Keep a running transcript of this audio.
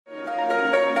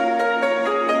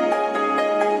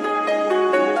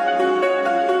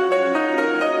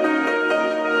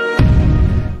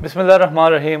بسم اللہ الرحمن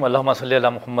الرحیم، اللہم صلی علی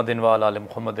محمد و علی آل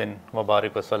محمد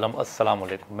وبارک وسلم۔ السلام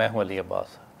علیکم، میں ہوں علی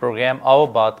عباس۔ پروگرام آؤ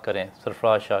بات کریں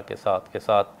سرفراز شاہ کے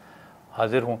ساتھ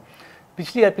حاضر ہوں۔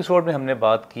 پچھلی ایپیسوڈ میں ہم نے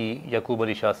بات کی یعقوب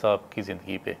علی شاہ صاحب کی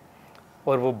زندگی پہ،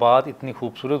 اور وہ بات اتنی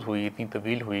خوبصورت ہوئی، اتنی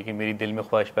طویل ہوئی کہ میری دل میں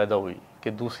خواہش پیدا ہوئی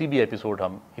کہ دوسری بھی ایپیسوڈ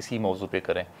ہم اسی موضوع پہ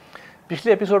کریں۔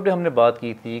 پچھلے ایپیسوڈ میں ہم نے بات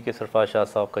کی تھی کہ سرفراز شاہ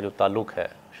صاحب کا جو تعلق ہے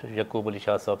یعقوب علی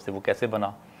شاہ صاحب سے وہ کیسے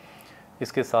بنا،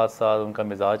 اس کے ساتھ ساتھ ان کا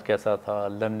مزاج کیسا تھا،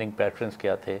 لرننگ پیٹرنز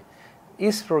کیا تھے۔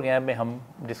 اس پروگرام میں ہم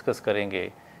ڈسکس کریں گے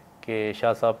کہ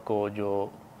شاہ صاحب کو جو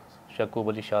یعقوب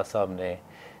علی شاہ صاحب نے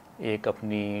ایک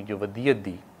اپنی جو ودیت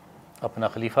دی، اپنا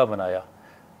خلیفہ بنایا،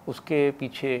 اس کے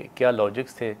پیچھے کیا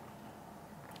لاجکس تھے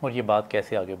اور یہ بات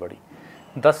کیسے آگے بڑھی۔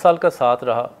 10 سال کا ساتھ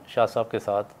رہا شاہ صاحب کے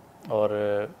ساتھ، اور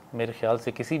میرے خیال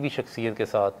سے کسی بھی شخصیت کے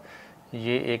ساتھ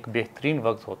یہ ایک بہترین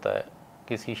وقت ہوتا ہے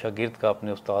کسی شاگرد کا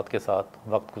اپنے استاد کے ساتھ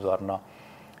وقت گزارنا۔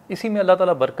 اسی میں اللہ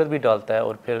تعالیٰ برکت بھی ڈالتا ہے،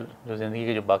 اور پھر جو زندگی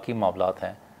کے جو باقی معاملات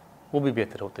ہیں وہ بھی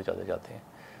بہتر ہوتے چلے جاتے ہیں۔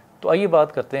 تو آئیے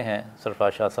بات کرتے ہیں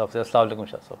سرفراز شاہ صاحب سے۔ السلام علیکم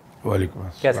شاہ صاحب۔ وعلیکم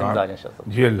السلام۔ کیسے مزاج ہیں شاہ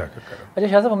صاحب؟ جی اللہ کا کرم۔ اچھا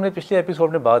شاہ صاحب، ہم نے پچھلے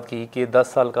ایپیسوڈ میں بات کی کہ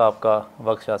 10 سال کا آپ کا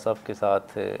وقت شاہ صاحب کے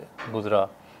ساتھ گزرا۔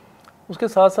 اس کے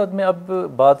ساتھ ساتھ میں اب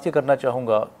بات یہ کرنا چاہوں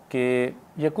گا کہ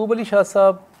یعقوب علی شاہ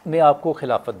صاحب نے آپ کو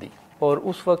خلافت دی، اور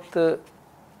اس وقت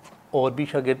اور بھی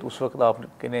شاگرد، اس وقت آپ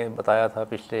نے بتایا تھا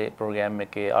پچھلے پروگرام میں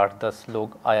کہ 8-10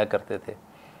 لوگ آیا کرتے تھے،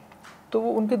 تو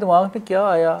وہ ان کے دماغ میں کیا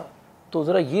آیا؟ تو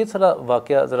ذرا یہ سارا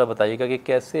واقعہ ذرا بتائیے گا کہ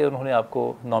کیسے انہوں نے آپ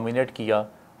کو نامینیٹ کیا،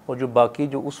 اور جو باقی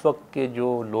جو اس وقت کے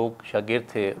جو لوگ شاگرد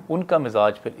تھے ان کا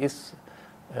مزاج پھر اس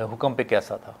حکم پہ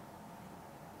کیسا تھا؟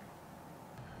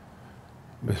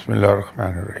 بسم اللہ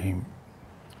الرحمن الرحیم۔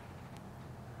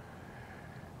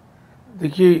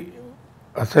 دیکھیے،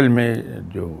 اصل میں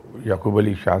جو یعقوب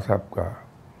علی شاہ صاحب کا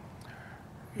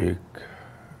ایک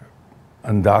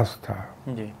انداز تھا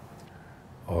جی،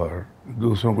 اور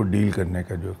دوسروں کو ڈیل کرنے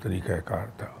کا جو طریقہ کار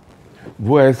تھا،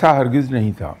 وہ ایسا ہرگز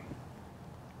نہیں تھا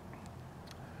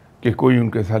کہ کوئی ان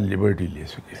کے ساتھ لبرٹی لے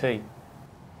سکے۔ صحیح۔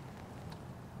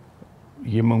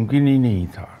 یہ ممکن ہی نہیں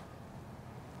تھا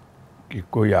کہ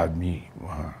کوئی آدمی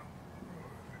وہاں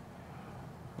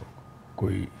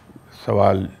کوئی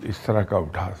سوال اس طرح کا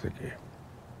اٹھا سکے،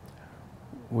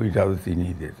 وہ اجازت ہی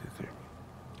نہیں دیتے تھے۔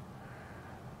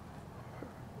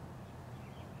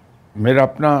 میرا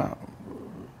اپنا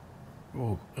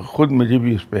خود مجھے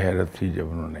بھی اس پہ حیرت تھی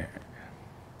جب انہوں نے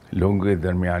لوگوں کے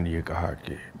درمیان یہ کہا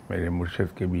کہ میرے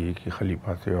مرشد کے بھی ایک ہی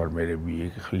خلیفہ تھے اور میرے بھی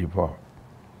ایک ہی خلیفہ،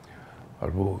 اور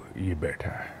وہ یہ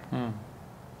بیٹھا ہے۔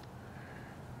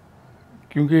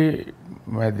 کیونکہ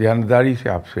میں دیانتداری سے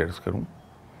آپ سے عرض کروں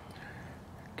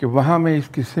کہ وہاں میں اس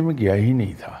قصے میں گیا ہی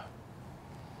نہیں تھا۔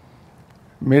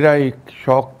 میرا ایک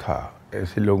شوق تھا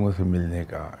ایسے لوگوں سے ملنے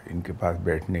کا، ان کے پاس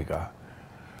بیٹھنے کا۔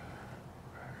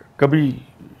 کبھی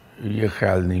یہ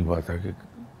خیال نہیں ہوا تھا کہ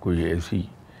کوئی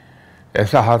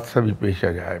ایسا حادثہ بھی پیش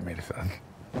آ جائے میرے ساتھ۔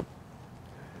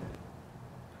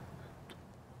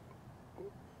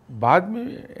 بعد میں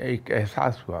ایک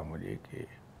احساس ہوا مجھے کہ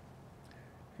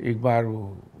ایک بار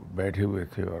وہ بیٹھے ہوئے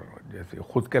تھے، اور جیسے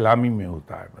خود کلامی میں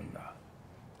ہوتا ہے بندہ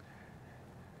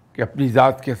کہ اپنی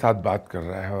ذات کے ساتھ بات کر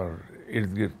رہا ہے اور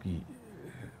ارد گرد کی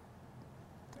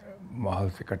ماحول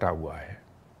سے کٹا ہوا ہے۔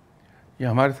 یہ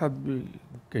ہمارے ساتھ بھی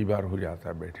کئی بار ہو جاتا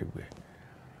ہے بیٹھے ہوئے۔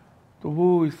 تو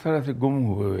وہ اس طرح سے گم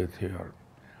ہوئے تھے اور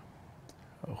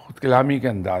خود کلامی کے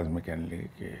انداز میں کہنے لگے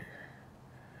کہ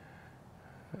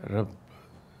رب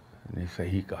نے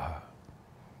صحیح کہا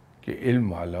کہ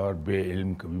علم والا اور بے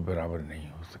علم کبھی برابر نہیں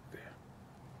ہو سکتے۔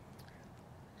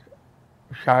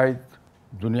 شاید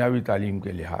دنیاوی تعلیم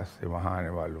کے لحاظ سے وہاں آنے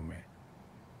والوں میں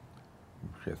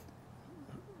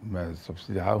میں سب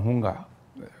سے زیادہ ہوں گا،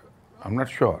 I'm not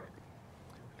sure،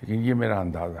 لیکن یہ میرا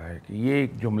اندازہ ہے کہ یہ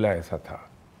ایک جملہ ایسا تھا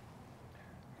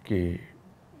کہ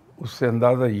اس سے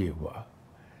اندازہ یہ ہوا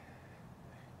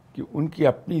کہ ان کی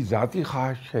اپنی ذاتی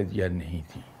خواہش شاید یہ نہیں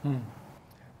تھی۔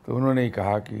 تو انہوں نے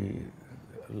کہا کہ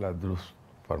اللہ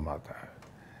درست فرماتا ہے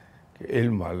کہ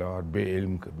علم والا اور بے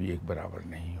علم کبھی ایک برابر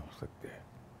نہیں ہو سکتے۔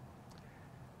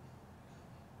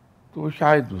 تو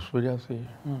شاید اس وجہ سے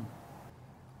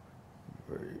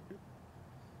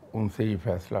ان سے یہ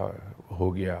فیصلہ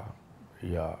ہو گیا،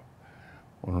 یا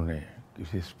انہوں نے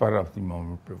کسی اسپر آف دی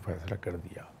مومنٹ پہ فیصلہ کر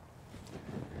دیا۔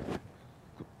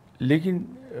 لیکن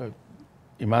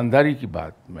ایمانداری کی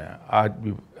بات میں آج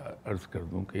بھی عرض کر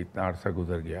دوں کہ اتنا عرصہ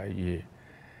گزر گیا، یہ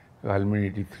غالباً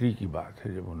 83 کی بات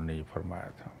ہے جب انہوں نے یہ فرمایا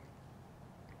تھا۔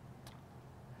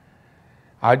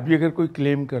 آج بھی اگر کوئی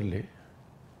کلیم کر لے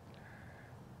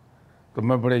تو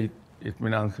میں بڑے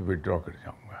اطمینان سے وڈرا کر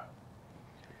جاؤں گا۔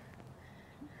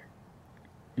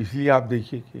 اس لیے آپ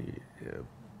دیکھیے کہ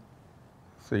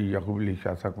سید یعقوب علی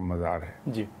شاہ صاحب کا مزار ہے،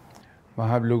 جی،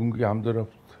 وہاں لوگوں کی آمد و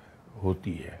رفت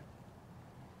ہوتی ہے،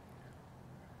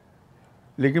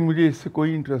 لیکن مجھے اس سے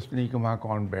کوئی انٹرسٹ نہیں کہ وہاں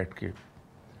کون بیٹھ کے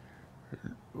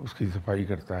اس کی صفائی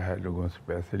کرتا ہے، لوگوں سے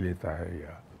پیسے لیتا ہے،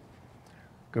 یا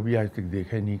کبھی آج تک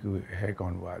دیکھا ہی نہیں کہ ہے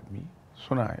کون وہ آدمی.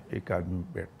 سنا ہے ایک آدمی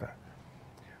بیٹھتا ہے.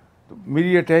 تو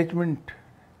میری اٹیچمنٹ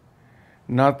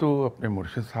نہ تو اپنے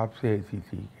مرشد صاحب سے ایسی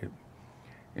تھی کہ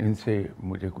ان سے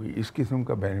مجھے کوئی اس قسم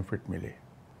کا بینیفٹ ملے،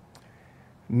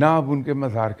 نہ اب ان کے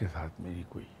مزار کے ساتھ میری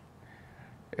کوئی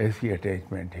ایسی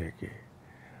اٹیچمنٹ ہے کہ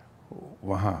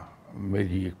وہاں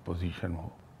میری ایک پوزیشن ہو.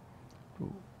 تو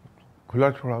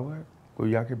کھلا چھوڑا ہوا ہے،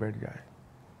 کوئی آ کے بیٹھ جائے.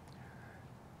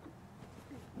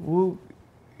 وہ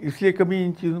اس لیے کبھی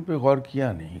ان چیزوں پہ غور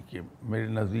کیا نہیں کہ میرے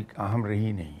نزدیک اہم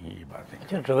رہی نہیں یہ باتیں.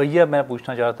 اچھا، رویہ میں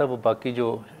پوچھنا چاہ رہا تھا، وہ باقی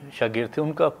جو شاگرد تھے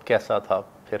ان کا کیسا تھا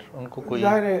پھر؟ ان کو کوئی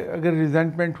ظاہر ہے اگر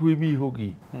ریزنٹمنٹ ہوئی بھی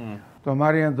ہوگی تو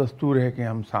ہمارے یہاں دستور ہے کہ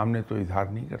ہم سامنے تو اظہار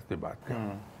نہیں کرتے بات کا،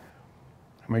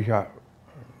 ہمیشہ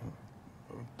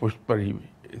پشت پر ہی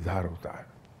اظہار ہوتا ہے.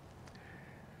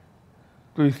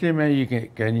 تو اس لیے میں یہ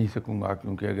کہہ نہیں سکوں گا،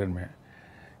 کیونکہ اگر میں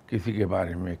کسی کے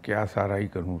بارے میں کیا سارائی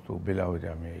کروں تو بلا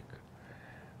وجہ میں ایک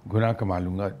گناہ کما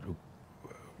لوں گا،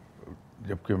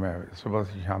 جبکہ میں صبح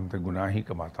سے شام تک گناہ ہی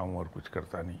کماتا ہوں اور کچھ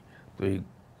کرتا نہیں. تو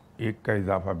ایک کا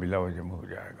اضافہ بلا وجہ میں ہو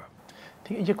جائے گا.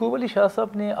 ٹھیک ہے. یعقوب علی شاہ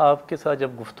صاحب نے آپ کے ساتھ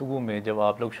جب گفتگو میں، جب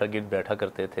آپ لوگ شاگرد بیٹھا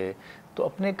کرتے تھے، تو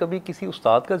اپنے کبھی کسی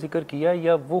استاد کا ذکر کیا،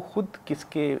 یا وہ خود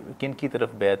کن کی طرف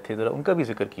بیعت تھے؟ ذرا ان کا بھی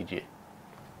ذکر کیجئے.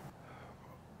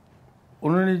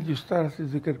 انہوں نے جس طرح سے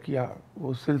ذکر کیا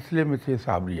وہ سلسلے میں تھے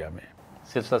صابریہ میں.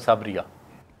 سلسلہ صابریہ.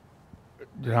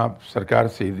 جناب سرکار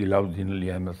سید الدین علی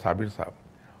احمد صابر صاحب،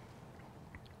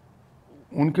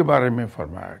 ان کے بارے میں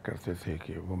فرمایا کرتے تھے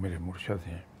کہ وہ میرے مرشد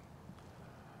ہیں،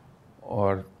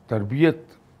 اور تربیت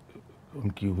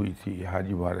ان کی ہوئی تھی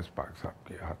حاجی وارث پاک صاحب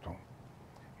کے ہاتھوں.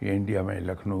 یہ انڈیا میں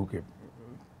لکھنؤ کے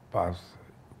پاس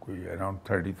کوئی اراؤنڈ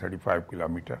 35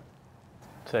 کلومیٹر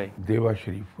صحیح. دیوا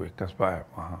شریف کو ایک قصبہ ہے،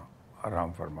 وہاں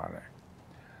آرام فرما رہے ہیں.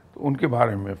 تو ان کے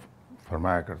بارے میں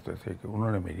فرمایا کرتے تھے کہ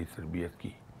انہوں نے میری تربیت کی،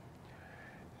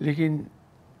 لیکن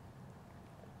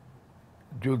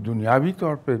جو دنیاوی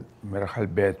طور پہ میرا خیال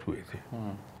بیعت ہوئے تھے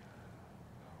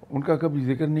ان کا کبھی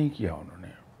ذکر نہیں کیا انہوں نے.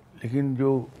 لیکن جو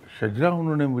شجرہ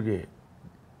انہوں نے مجھے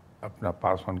اپنا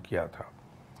پاس آن کیا تھا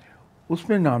اس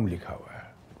میں نام لکھا ہوا ہے،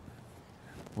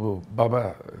 وہ بابا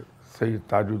سید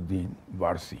تاج الدین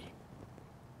وارسی.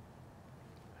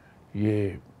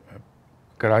 یہ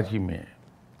کراچی میں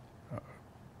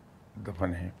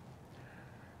دفن ہیں.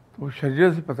 تو وہ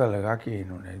شجرے سے پتہ لگا کہ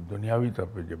انہوں نے دنیاوی طور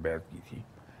پہ جو بیعت کی تھی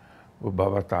وہ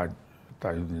بابا تاج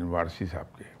الدین وارسی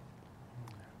صاحب کے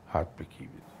ہاتھ پہ کی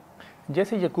ہوئی تھی.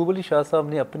 جیسے یعقوب علی شاہ صاحب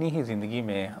نے اپنی ہی زندگی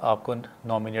میں آپ کو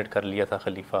نامینیٹ کر لیا تھا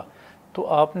خلیفہ، تو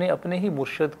آپ نے اپنے ہی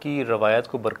مرشد کی روایت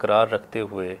کو برقرار رکھتے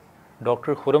ہوئے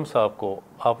ڈاکٹر خرم صاحب کو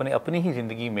آپ نے اپنی ہی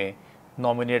زندگی میں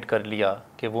نامینیٹ کر لیا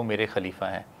کہ وہ میرے خلیفہ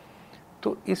ہیں.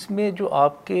 تو اس میں جو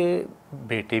آپ کے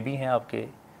بیٹے بھی ہیں،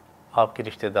 آپ کے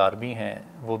رشتہ دار بھی ہیں،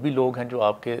 وہ بھی لوگ ہیں جو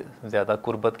آپ کے زیادہ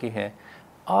قربت کے ہیں.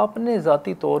 آپ نے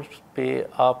ذاتی طور پہ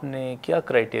آپ نے کیا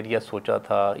کرائٹیریا سوچا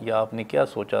تھا، یا آپ نے کیا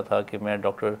سوچا تھا کہ میں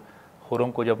ڈاکٹر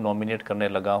خرم کو جب نامینیٹ کرنے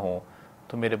لگا ہوں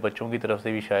تو میرے بچوں کی طرف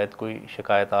سے بھی شاید کوئی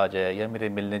شکایت آ جائے، یا میرے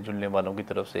ملنے جلنے والوں کی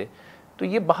طرف سے؟ تو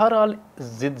یہ بہرحال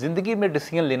زندگی میں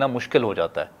ڈیسیژن لینا مشکل ہو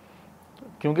جاتا ہے،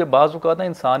 کیونکہ بعض اوقات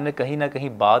انسان نے کہیں نہ کہیں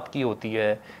بات کی ہوتی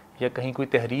ہے یا کہیں کوئی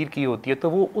تحریر کی ہوتی ہے،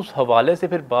 تو وہ اس حوالے سے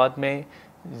پھر بعد میں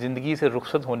زندگی سے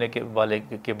رخصت ہونے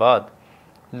کے بعد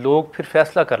لوگ پھر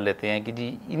فیصلہ کر لیتے ہیں کہ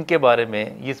جی ان کے بارے میں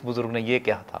اس بزرگ نے یہ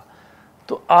کہا تھا.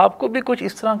 تو آپ کو بھی کچھ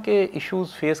اس طرح کے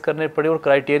ایشوز فیس کرنے پڑے، اور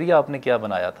کرائٹیریا آپ نے کیا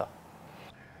بنایا تھا؟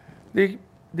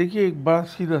 دیکھیے ایک بڑا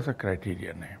سیدھا سا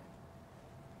کرائٹیرین ہے.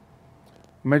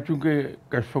 میں چونکہ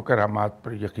کشف و کرامات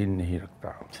پر یقین نہیں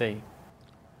رکھتا، صحیح.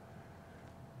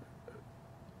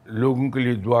 لوگوں کے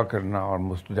لیے دعا کرنا اور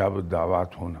مستجاب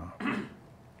الدعوات ہونا،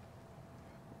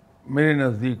 میرے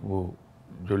نزدیک وہ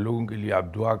جو لوگوں کے لیے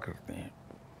آپ دعا کرتے ہیں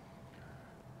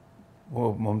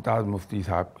وہ ممتاز مفتی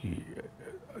صاحب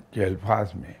کے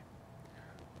الفاظ میں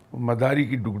وہ مداری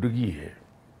کی ڈگڈگی ہے.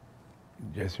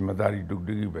 جیسے مداری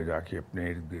ڈگڈگی بجا کے اپنے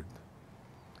ارد گرد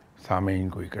سامعین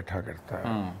کو اکٹھا کرتا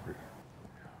ہے،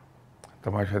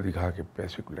 تماشا دکھا کے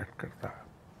پیسے کلیکٹ کرتا ہے.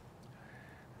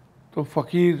 تو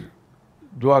فقیر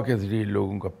دعا کے ذریعے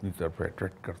لوگوں کو اپنی طرف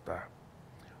اٹریکٹ کرتا ہے،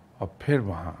 اور پھر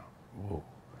وہاں وہ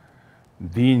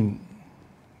دین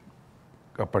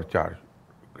کا پرچار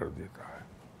کر دیتا ہے.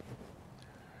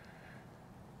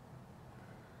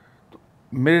 تو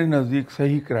میرے نزدیک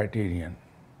صحیح کرائٹیرین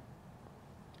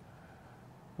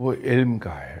وہ علم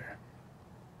کا ہے.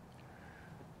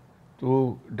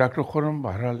 تو ڈاکٹر خرم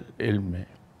بہرحال علم میں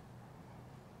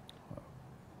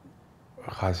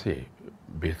خاصے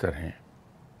بہتر ہیں،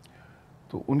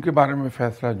 تو ان کے بارے میں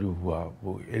فیصلہ جو ہوا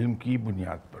وہ علم کی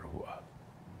بنیاد پر ہوا۔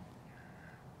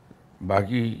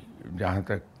 باقی جہاں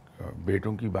تک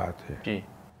بیٹوں کی بات ہے، جی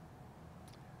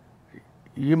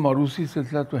یہ موروثی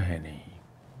سلسلہ تو ہے نہیں،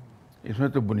 اس میں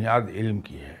تو بنیاد علم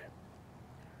کی ہے۔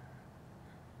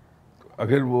 تو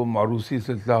اگر وہ موروثی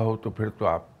سلسلہ ہو تو پھر تو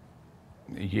آپ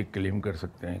یہ کلیم کر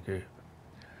سکتے ہیں کہ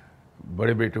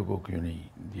بڑے بیٹوں کو کیوں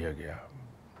نہیں دیا گیا۔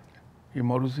 یہ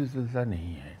موروثی سلسلہ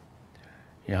نہیں ہے،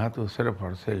 یہاں تو صرف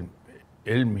اور صرف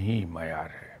علم ہی معیار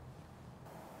ہے۔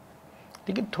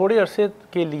 لیکن تھوڑے عرصے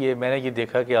کے لیے میں نے یہ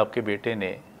دیکھا کہ آپ کے بیٹے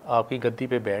نے آپ کی گدی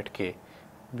پہ بیٹھ کے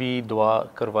بھی دعا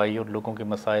کروائی اور لوگوں کے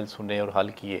مسائل سنے اور حل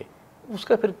کیے، اس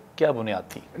کا پھر کیا بنیاد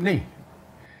تھی؟ نہیں،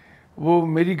 وہ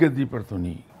میری گدی پر تو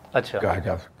نہیں اچھا کہا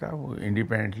جا سکتا، وہ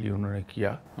انڈیپینڈنٹلی انہوں نے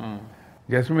کیا۔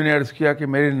 جیسے میں نے عرض کیا کہ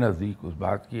میرے نزدیک اس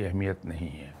بات کی اہمیت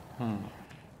نہیں ہے،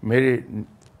 میرے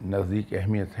نزدیک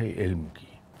اہمیت ہے علم کی،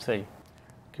 صحیح،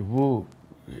 کہ وہ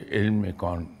علم میں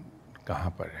کون کہاں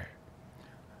پر ہے۔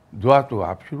 دعا تو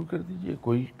آپ شروع کر دیجئے،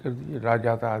 کوئی کر دیجئے، راہ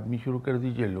جاتا آدمی شروع کر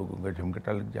دیجئے، لوگوں کا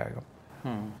جھمگٹا لگ جائے گا،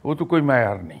 وہ تو کوئی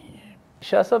معیار نہیں ہے۔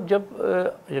 شاہ صاحب جب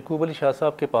یعقوب علی شاہ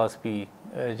صاحب کے پاس بھی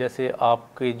جیسے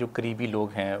آپ کے جو قریبی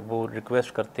لوگ ہیں وہ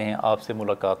ریکویسٹ کرتے ہیں آپ سے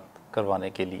ملاقات کروانے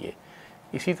کے لیے،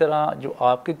 اسی طرح جو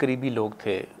آپ کے قریبی لوگ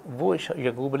تھے وہ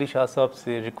یعقوب علی شاہ صاحب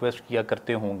سے ریکویسٹ کیا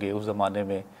کرتے ہوں گے اس زمانے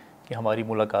میں کہ ہماری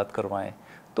ملاقات کروائیں،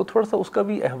 تو تھوڑا سا اس کا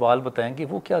بھی احوال بتائیں کہ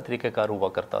وہ کیا طریقہ کار ہوا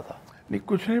کرتا تھا؟ نہیں،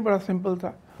 کچھ نہیں، بڑا سمپل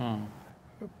تھا۔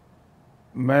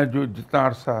 میں جو جتنا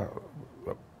عرصہ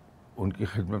ان کی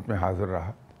خدمت میں حاضر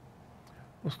رہا،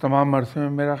 اس تمام عرصے میں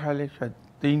میرا خیال ہے شاید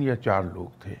 3 یا 4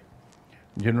 لوگ تھے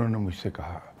جنہوں نے مجھ سے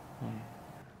کہا،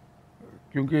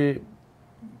 کیونکہ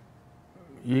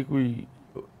یہ کوئی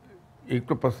ایک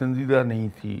تو پسندیدہ نہیں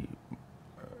تھی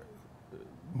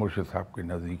مرشد صاحب کے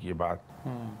نزدیک یہ بات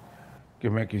کہ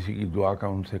میں کسی کی دعا کا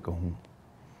ان سے کہوں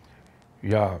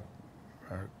یا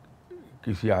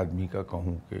کسی آدمی کا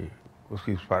کہوں کہ اس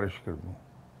کی سفارش کر دوں۔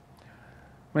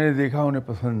 میں نے دیکھا انہیں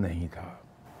پسند نہیں تھا،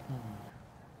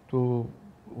 تو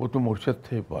وہ تو مرشد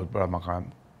تھے، بہت بڑا مقام،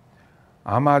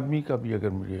 عام آدمی کا بھی اگر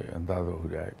مجھے اندازہ ہو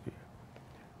جائے کہ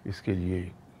اس کے لیے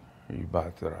یہ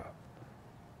بات ذرا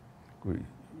کوئی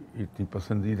اتنی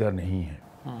پسندیدہ نہیں ہے،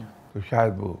 تو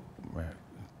شاید وہ میں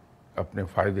اپنے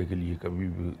فائدے کے لیے کبھی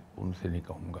بھی ان سے نہیں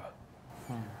کہوں گا۔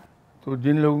 تو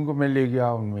جن لوگوں کو میں لے گیا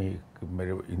ان میں ایک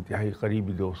میرے انتہائی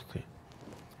قریبی دوست تھے،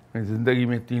 میں زندگی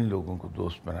میں 3 لوگوں کو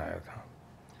دوست بنایا تھا،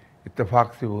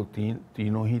 اتفاق سے وہ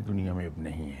تینوں ہی دنیا میں اب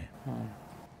نہیں ہیں۔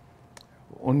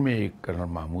 ان میں ایک کرنل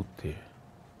محمود تھے،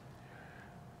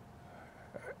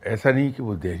 ایسا نہیں کہ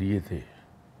وہ دہریے تھے،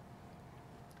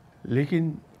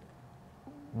 لیکن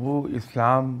وہ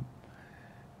اسلام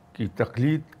کی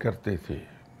تقلید کرتے تھے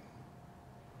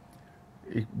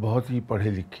ایک بہت ہی پڑھے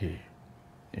لکھے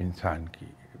انسان کی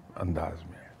انداز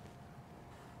میں۔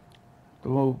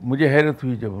 تو مجھے حیرت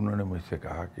ہوئی جب انہوں نے مجھ سے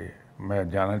کہا کہ میں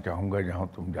جانا چاہوں گا جہاں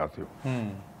تم جاتے ہو۔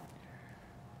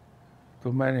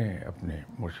 تو میں نے اپنے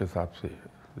مرشد صاحب سے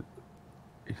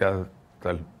اجازت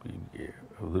طلب کی کہ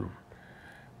حضور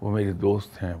وہ میرے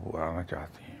دوست ہیں، وہ آنا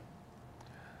چاہتے ہیں۔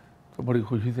 تو بڑی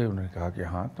خوشی سے انہوں نے کہا کہ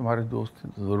ہاں تمہارے دوست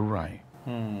ہیں تو ضرور آئیں۔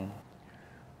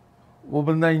 وہ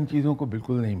بندہ ان چیزوں کو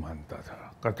بالکل نہیں مانتا تھا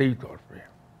قطعی طور پہ،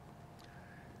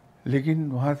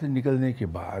 لیکن وہاں سے نکلنے کے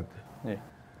بعد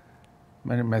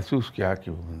میں نے محسوس کیا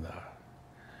کہ وہ بندہ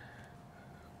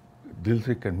دل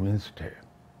سے کنونسڈ ہے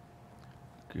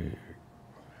کہ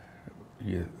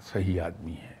یہ صحیح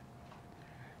آدمی ہے،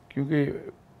 کیونکہ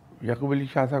یعقوب علی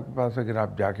شاہ صاحب کے پاس اگر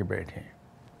آپ جا کے بیٹھیں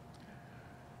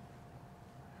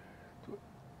تو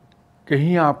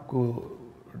کہیں آپ کو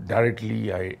ڈائریکٹلی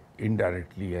یا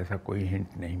انڈائریکٹلی ایسا کوئی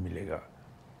ہنٹ نہیں ملے گا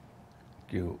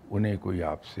کہ انہیں کوئی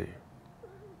آپ سے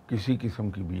کسی قسم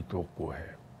کی بھی توقع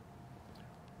ہے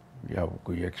یا وہ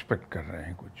کوئی ایکسپیکٹ کر رہے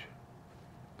ہیں کچھ،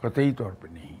 قطعی طور پہ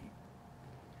نہیں۔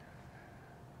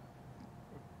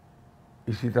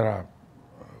 اسی طرح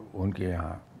ان کے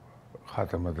یہاں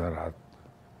خاتم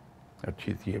مزارات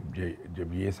اچھی تھی۔ اب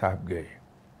جب یہ صاحب گئے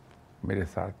میرے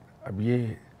ساتھ، اب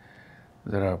یہ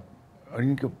ذرا، اور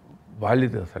ان کے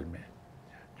والد اصل میں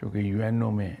چونکہ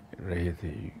UN میں رہے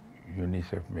تھے،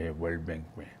 یونیسیف میں، ورلڈ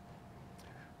بینک میں،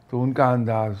 تو ان کا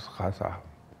انداز خاصا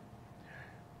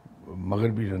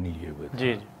مغربی رنگ لیے ہوئے تھا،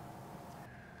 جی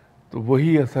تو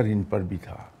وہی اثر ان پر بھی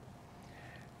تھا۔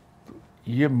 تو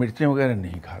یہ مرچیں وغیرہ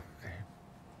نہیں کھاتے تھے۔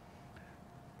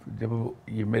 تو جب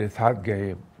یہ میرے ساتھ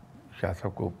گئے، شاہ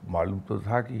صاحب کو معلوم تو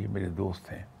تھا کہ یہ میرے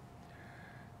دوست ہیں،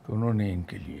 تو انہوں نے ان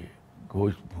کے لیے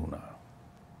گوشت بھونا۔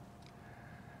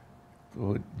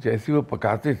 تو جیسے وہ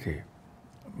پکاتے تھے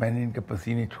میں نے ان کے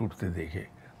پسینے چھوٹتے دیکھے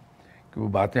کہ وہ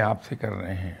باتیں آپ سے کر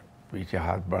رہے ہیں پیچھے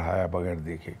ہاتھ بڑھایا بغیر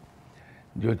دیکھے،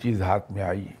 جو چیز ہاتھ میں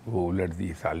آئی وہ الٹ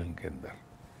دی سالن کے اندر.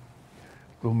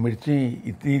 تو مرچیں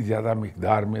اتنی زیادہ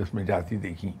مقدار میں اس میں جاتی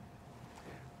دیکھیں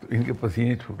تو ان کے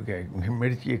پسینے چھوٹ گئے، کیونکہ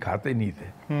مرچ یہ کھاتے نہیں تھے.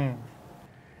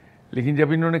 لیکن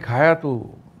جب انہوں نے کھایا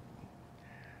تو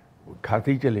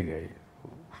کھاتے ہی چلے گئے،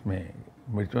 اس میں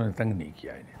مرچوں نے تنگ نہیں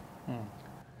کیا انہیں.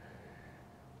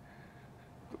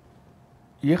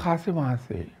 یہ خاصے وہاں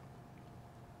سے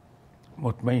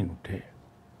مطمئن اٹھے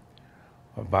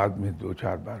اور بعد میں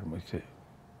 2-4 بار مجھ سے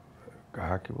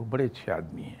کہا کہ وہ بڑے اچھے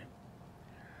آدمی ہیں.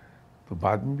 تو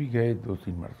بعد میں بھی گئے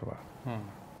 2-3 مرتبہ.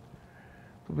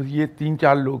 تو بس یہ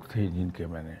 3-4 لوگ تھے جن کے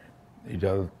میں نے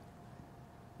اجازت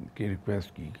کی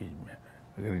ریکویسٹ کی کہ میں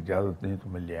اگر اجازت نہیں تو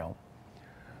میں لے آؤں.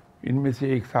 ان میں سے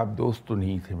ایک صاحب دوست تو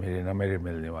نہیں تھے میرے، نہ میرے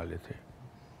ملنے والے تھے،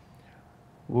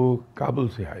 وہ کابل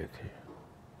سے آئے تھے.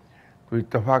 تو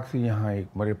اتفاق سے یہاں ایک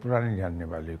میرے پرانے جاننے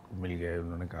والے کو مل گئے.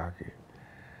 انہوں نے کہا کہ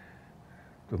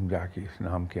تم جا کے اس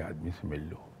نام کے آدمی سے مل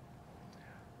لو.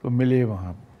 تو ملے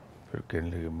وہاں، پھر کہنے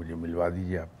لگے مجھے ملوا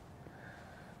دیجیے آپ.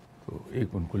 تو ایک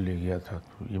ان کو لے گیا تھا.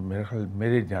 تو یہ میرے خیال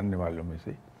میرے جاننے والوں میں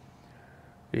سے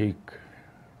ایک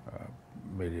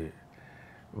میرے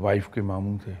وائف کے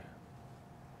ماموں تھے.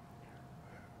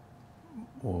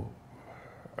 وہ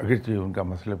اگرچہ ان کا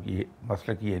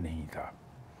مسلک یہ نہیں تھا.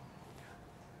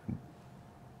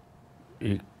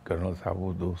 ایک کرنل صاحب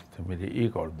وہ دوست تھے میرے،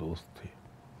 ایک اور دوست تھے،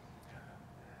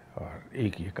 اور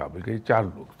ایک یہ کابل کے. 4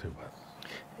 لوگ تھے بس.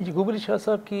 یعقوب علی شاہ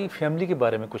صاحب کی فیملی کے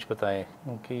بارے میں کچھ بتائیں،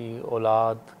 ان کی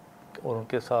اولاد اور ان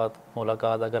کے ساتھ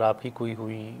ملاقات اگر آپ کی کوئی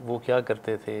ہوئی، وہ کیا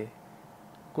کرتے تھے،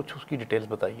 کچھ اس کی ڈیٹیلز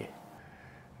بتائیے.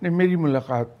 نہیں، میری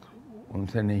ملاقات ان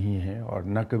سے نہیں ہے، اور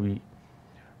نہ کبھی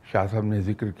شاہ صاحب نے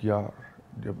ذکر کیا.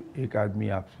 جب ایک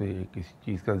آدمی آپ سے کسی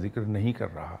چیز کا ذکر نہیں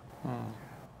کر رہا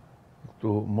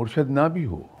تو مرشد نہ بھی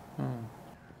ہو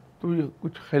تو یہ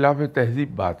کچھ خلاف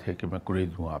تہذیب بات ہے کہ میں قریض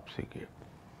ہوں آپ سے کہ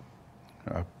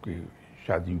آپ کی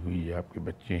شادی ہوئی ہے، آپ کے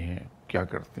بچے ہیں، کیا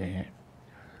کرتے ہیں.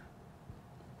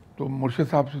 تو مرشد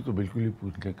صاحب سے تو بالکل ہی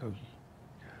پوچھنے کا بھی.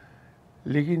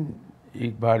 لیکن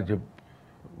ایک بار جب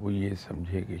وہ یہ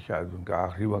سمجھے کہ شاید ان کا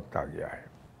آخری وقت آ گیا ہے،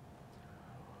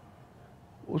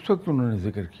 اس وقت انہوں نے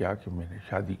ذکر کیا کہ میں نے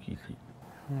شادی کی تھی،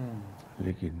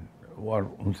 لیکن اور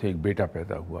ان سے ایک بیٹا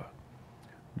پیدا ہوا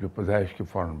جو پیدائش کے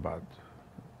فوراً بعد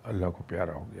اللہ کو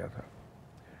پیارا ہو گیا تھا.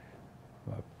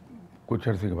 کچھ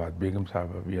عرصے کے بعد بیگم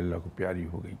صاحبہ بھی اللہ کو پیاری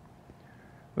ہو گئی.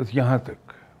 بس یہاں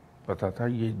تک پتہ تھا.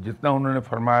 یہ جتنا انہوں نے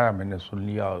فرمایا میں نے سن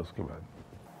لیا. اس کے بعد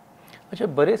اچھا،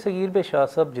 برے صغیر میں شاہ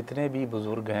صاحب جتنے بھی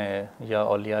بزرگ ہیں یا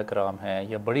اولیاء کرام ہیں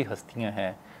یا بڑی ہستیاں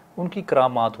ہیں، ان کی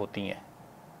کرامات ہوتی ہیں،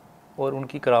 اور ان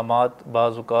کی کرامات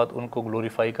بعض اوقات ان کو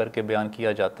گلوریفائی کر کے بیان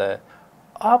کیا جاتا ہے.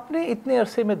 آپ نے اتنے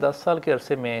عرصے میں 10 سال کے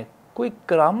عرصے میں کوئی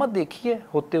کرامت دیکھی ہے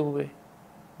ہوتے ہوئے،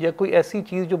 یا کوئی ایسی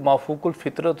چیز جو مافوق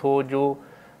الفطرت ہو، جو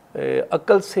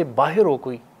عقل سے باہر ہو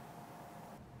کوئی؟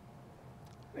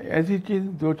 ایسی چیز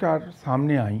 2-4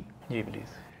 سامنے آئیں. جی پلیز.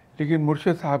 لیکن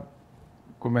مرشد صاحب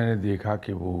کو میں نے دیکھا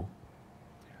کہ وہ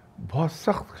بہت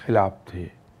سخت خلاف تھے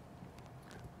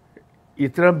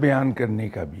اتنا بیان کرنے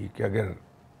کا بھی کہ اگر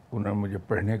انہوں نے مجھے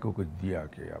پڑھنے کو کچھ دیا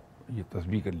کہ آپ یہ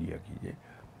تسبیح کر لیا کیجئے،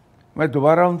 میں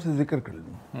دوبارہ ان سے ذکر کر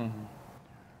لوں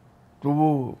تو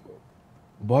وہ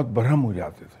بہت برہم ہو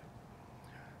جاتے تھے.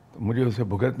 تو مجھے اسے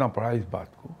بھگتنا پڑا اس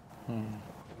بات کو.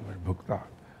 میں بھگتا.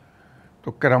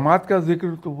 تو کرامات کا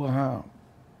ذکر تو وہاں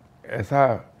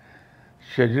ایسا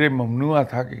شجر ممنوع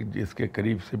تھا کہ جس کے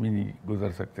قریب سے بھی نہیں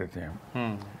گزر سکتے تھے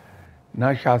ہم.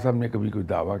 نہ شاہ صاحب نے کبھی کوئی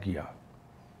دعویٰ کیا،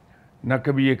 نہ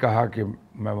کبھی یہ کہا کہ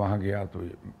میں وہاں گیا تو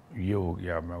یہ ہو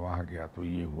گیا، میں وہاں گیا تو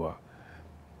یہ ہوا،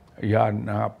 یا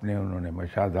نہ اپنے انہوں نے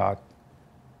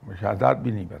مشاہدات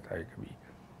بھی نہیں بتائے کبھی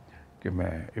کہ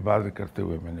میں عبادت کرتے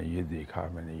ہوئے میں نے یہ دیکھا،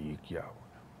 میں نے یہ کیا.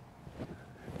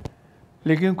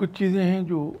 لیکن کچھ چیزیں ہیں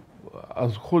جو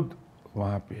از خود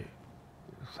وہاں پہ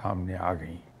سامنے آ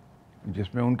گئیں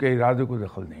جس میں ان کے ارادے کو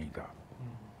دخل نہیں تھا.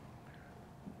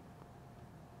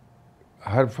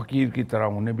 ہر فقیر کی طرح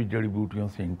انہیں بھی جڑی بوٹیوں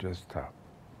سے انٹرسٹ تھا.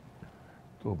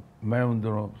 تو میں ان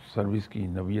دونوں سروس کی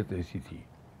نوعیت ایسی تھی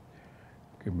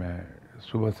کہ میں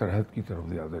صبح سرحد کی طرف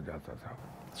زیادہ جاتا تھا.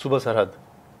 صبح سرحد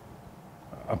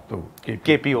اب تو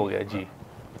کے پی ہو گیا. جی.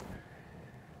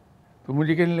 تو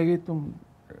مجھے کہنے لگے تم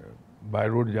بائی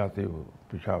روڈ جاتے ہو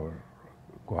پشاور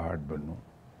کوہاٹ بنو،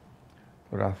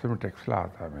 تو راستے میں ٹیکسلا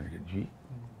آتا ہے. میں نے کہا جی،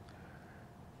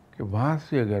 کہ وہاں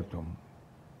سے اگر تم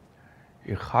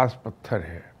ایک خاص پتھر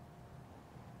ہے،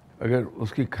 اگر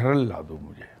اس کی کھرل لا دو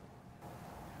مجھے.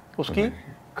 اس کی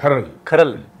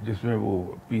کھرل جس میں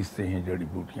وہ پیستے ہیں جڑی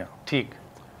بوٹیاں. ٹھیک.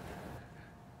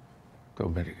 تو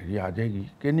میں نے کہا یہ آ جائے گی.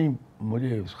 کہ نہیں،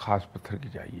 مجھے اس خاص پتھر کی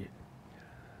چاہیے.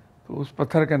 تو اس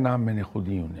پتھر کا نام میں نے خود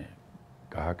ہی انہیں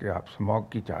کہا کہ آپ اسموگ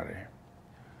کی چاہ رہے ہیں؟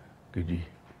 کہ جی.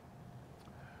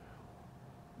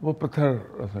 وہ پتھر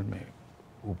اصل میں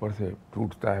اوپر سے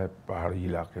ٹوٹتا ہے پہاڑی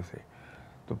علاقے سے،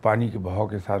 تو پانی کے بہاؤ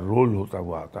کے ساتھ رول ہوتا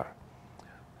ہوا آتا ہے،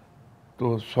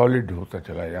 تو سالڈ ہوتا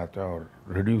چلا جاتا ہے اور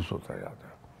ریڈیوس ہوتا جاتا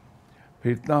ہے.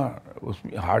 پھر اتنا اس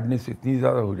میں ہارڈنیس اتنی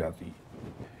زیادہ ہو جاتی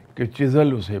ہے کہ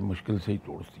چزل اسے مشکل سے ہی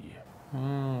توڑتی ہے.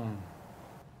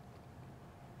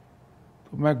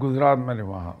 تو میں گزرا، میں نے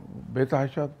وہاں بے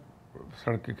تحاشا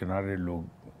سڑک کے کنارے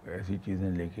لوگ ایسی چیزیں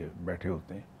لے کے بیٹھے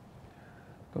ہوتے ہیں.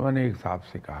 تو میں نے ایک صاحب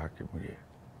سے کہا کہ مجھے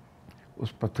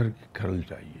اس پتھر کی کھرل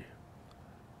چاہیے.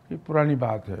 یہ پرانی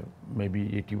بات ہے، مے بی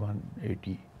 81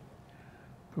 80.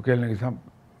 تو کہنے لگے صاحب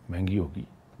مہنگی ہوگی.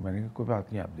 میں نے کہا کوئی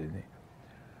بات نہیں، آپ دے دیں.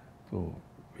 تو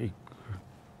ایک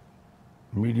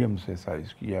میڈیم سے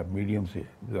سائز کی یا میڈیم سے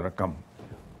ذرا کم،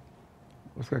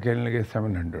 اس کا کہنے لگے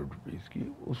 700 روپیز کی،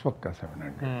 اس وقت کا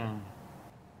 700.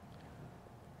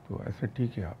 تو ایسا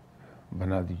ٹھیک ہے آپ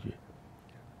بنا دیجئے.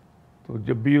 تو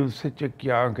جب بھی اس سے چیک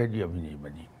کیا کہ جی ابھی نہیں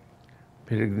بنی.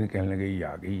 پھر ایک دن کہنے لگے یہ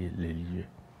آ گئی ہے، لے لیجئے.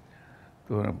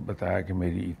 تو انہوں نے بتایا کہ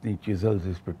میری اتنی چیزلز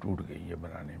اس پہ ٹوٹ گئی ہے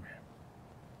بنانے میں.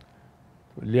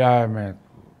 تو لے آیا میں.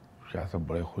 شاہ صاحب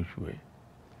بڑے خوش ہوئے.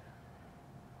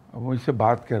 اب مجھ سے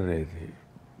بات کر رہے تھے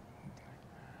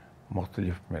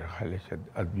مختلف میرے خیال ہے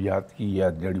ادویات کی یا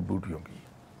جڑی بوٹیوں کی.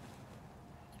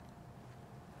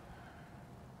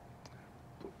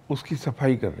 تو اس کی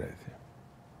صفائی کر رہے تھے.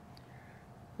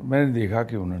 تو میں نے دیکھا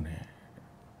کہ انہوں نے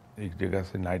ایک جگہ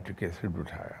سے نائٹرک ایسڈ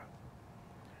اٹھایا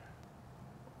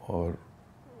اور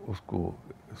اس کو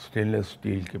اسٹین لیس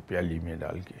اسٹیل کے پیالی میں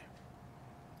ڈال کے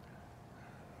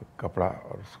کپڑا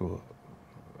اور اس کو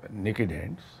نیکڈ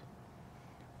ہینڈس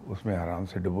اس میں آرام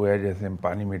سے ڈبویا جیسے ہم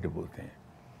پانی میں ڈبوتے ہیں،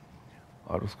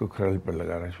 اور اس کو کھرل پر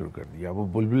لگانا شروع کر دیا. وہ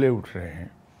بلبلے اٹھ رہے ہیں،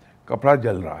 کپڑا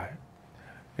جل رہا ہے،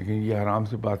 لیکن یہ آرام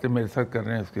سے باتیں میرے ساتھ کر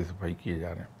رہے ہیں، اس کی صفائی کیے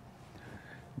جا رہے ہیں.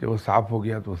 جب وہ صاف ہو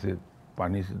گیا تو اسے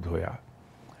پانی سے دھویا.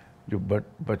 جو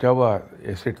بچا ہوا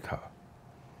ایسڈ تھا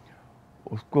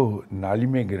اس کو نالی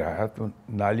میں گرایا، تو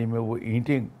نالی میں وہ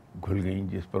اینٹیں گھل گئیں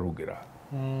جس پر وہ گرا.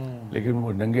 لیکن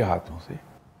وہ ننگے ہاتھوں سے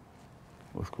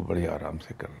اس کو بڑے آرام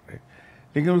سے کر رہے.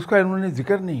 لیکن اس کا انہوں نے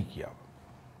ذکر نہیں کیا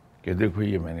کہ دیکھو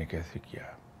یہ میں نے کیسے کیا.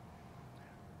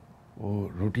 وہ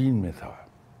روٹین میں تھا.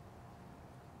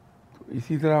 تو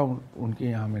اسی طرح ان کے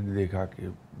یہاں میں نے دیکھا کہ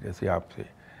جیسے آپ سے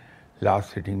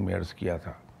لاسٹ سیٹنگ میں عرض کیا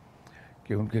تھا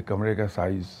کہ ان کے کمرے کا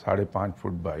سائز 5.5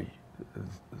 فٹ بائی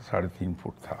 3.5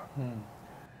 فٹ تھا.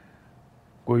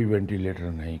 کوئی وینٹیلیٹر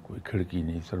نہیں، کوئی کھڑکی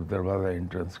نہیں، صرف دروازہ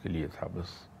انٹرنس کے لیے تھا بس.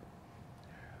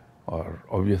 اور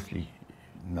آبویسلی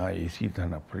نہ اے سی تھا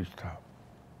نہ فریج تھا.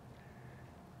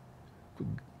 تو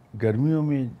گرمیوں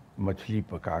میں مچھلی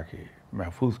پکا کے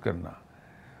محفوظ کرنا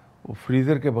وہ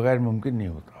فریزر کے بغیر ممکن نہیں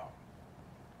ہوتا.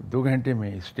 2 گھنٹے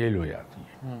میں اسٹیل ہو جاتی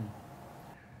ہے.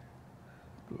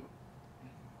 تو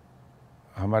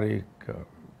ہمارے ایک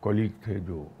کولیگ تھے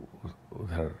جو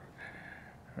ادھر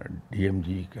ڈی ایم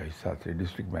جی کا حصہ تھے،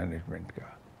 ڈسٹرکٹ مینجمنٹ کا.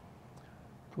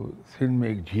 تو سندھ میں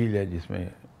ایک جھیل ہے جس میں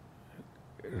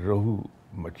روہو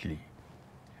مچھلی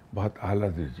بہت اعلیٰ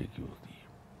درجے کی ہوتی ہے.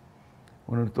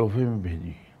 انہوں نے تحفے میں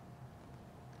بھیجی.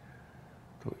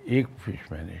 تو ایک فش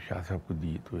میں نے شاہ صاحب کو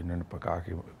دی، تو انہوں نے پکا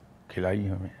کے کھلائی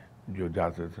ہمیں جو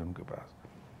جاتے تھے ان کے پاس.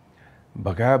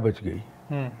 بقایا بچ گئی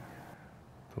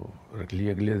تو رکھ لی.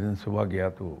 اگلے دن صبح گیا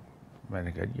تو میں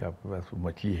نے کہا جی آپ کے پاس وہ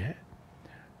مچھلی ہے؟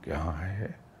 کہ ہاں ہے.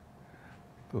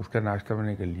 تو اس کا ناشتہ میں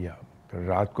نے کر لیا. پھر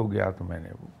رات کو گیا تو میں نے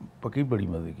پکی بڑی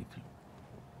مزے کی تھی.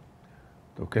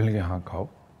 تو کہنے لگے ہاں کھاؤ.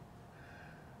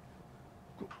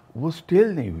 تو وہ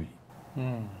اسٹیل نہیں ہوئی.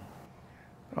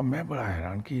 اب میں بڑا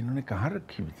حیران کہ انہوں نے کہاں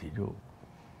رکھی ہوئی تھی جو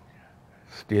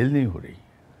اسٹیل نہیں ہو رہی.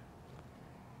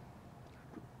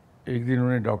 ایک دن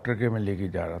انہیں ڈاکٹر کے میں لے کے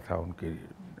جا رہا تھا، ان کے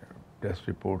ٹیسٹ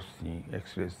رپورٹس تھیں،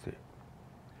 ایکس رےز تھے.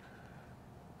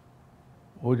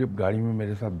 وہ جب گاڑی میں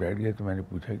میرے ساتھ بیٹھ گئے تو میں نے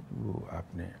پوچھا کہ وہ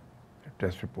آپ نے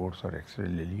ٹیسٹ رپورٹس اور ایکس رے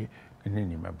لے لیے؟ کہ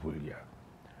نہیں میں بھول گیا.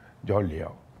 جاؤ لے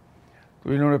آؤ. تو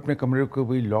انہوں نے اپنے کمرے کو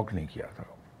بھی لاک نہیں کیا تھا،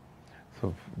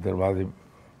 سب دروازے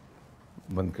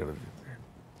بند کر دیتے.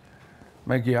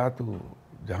 میں گیا تو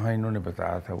جہاں انہوں نے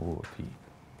بتایا تھا وہ تھی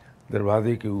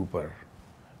دروازے کے اوپر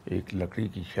ایک لکڑی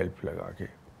کی شیلف لگا کے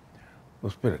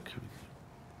اس پہ رکھی ہوئی تھی.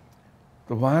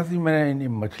 تو وہاں سے میں انہیں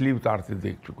مچھلی اتارتے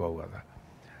دیکھ چکا ہوا تھا.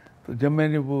 تو جب میں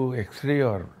نے وہ ایکس رے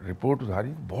اور رپورٹ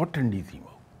اتاری بہت ٹھنڈی تھی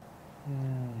وہ.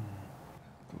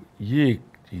 تو یہ ایک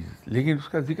چیز، لیکن اس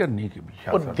کا ذکر نہیں کہ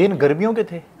اور دن گرمیوں کے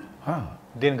تھے. ہاں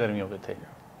دن گرمیوں کے تھے.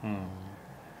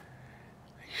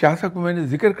 شاہ صاحب کو میں نے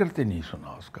ذکر کرتے نہیں سنا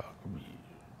اس کا کبھی.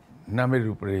 نہ میرے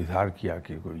اوپر اظہار کیا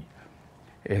کہ کوئی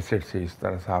ایسڈ سے اس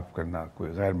طرح صاف کرنا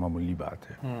کوئی غیر معمولی بات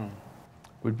ہے.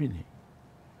 کچھ بھی نہیں.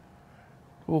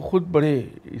 وہ خود بڑے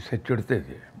اس سے چڑھتے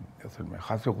تھے، اصل میں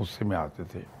خاصے غصے میں آتے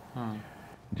تھے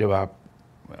جب آپ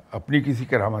اپنی کسی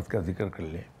کرامت کا ذکر کر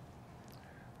لیں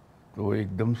تو وہ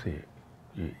ایک دم سے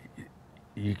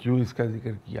یہ کیوں اس کا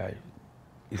ذکر کیا ہے،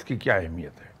 اس کی کیا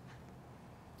اہمیت ہے.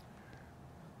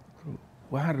 تو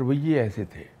وہاں رویے ایسے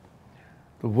تھے،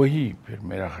 تو وہی پھر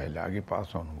میرا خیال آگے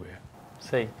پاس آن ہوئے.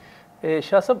 صحیح.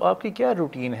 شاہ صاحب آپ کی کیا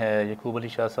روٹین ہے یعقوب علی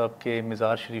شاہ صاحب کے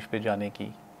مزار شریف پہ جانے کی؟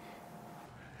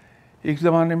 ایک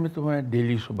زمانے میں تو میں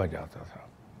ڈیلی صبح جاتا تھا،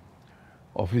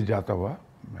 آفس جاتا ہوا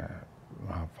میں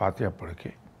وہاں فاتحہ پڑھ کے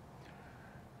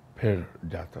پھر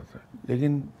جاتا تھا.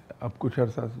 لیکن اب کچھ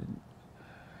عرصہ سے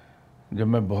جب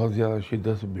میں بہت زیادہ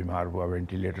شدت سے بیمار ہوا،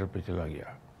 وینٹیلیٹر پہ چلا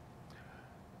گیا،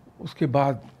 اس کے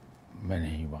بعد میں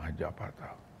نہیں وہاں جا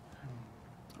پاتا.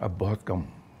 اب بہت کم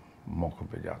موقع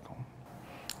پہ جاتا ہوں.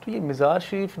 تو یہ مزار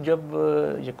شریف جب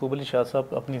یعقوب علی شاہ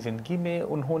صاحب اپنی زندگی میں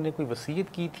انہوں نے کوئی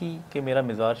وصیت کی تھی کہ میرا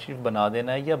مزار شریف بنا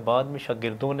دینا ہے، یا بعد میں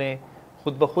شاگردوں نے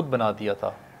خود بخود بنا دیا تھا؟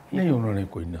 نہیں، انہوں نے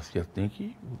کوئی نصیحت نہیں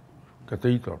کی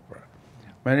قطعی طور پر.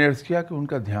 میں نے عرض کیا کہ ان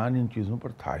کا دھیان ان چیزوں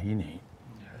پر تھا ہی نہیں،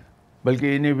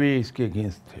 بلکہ انہیں بھی اس کے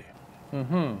اگینسٹ تھے.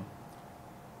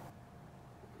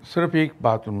 صرف ایک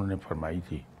بات انہوں نے فرمائی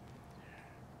تھی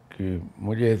کہ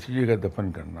مجھے ایسی جگہ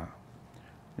دفن کرنا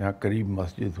جہاں قریب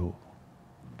مسجد ہو،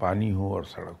 پانی ہو اور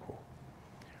سڑک ہو.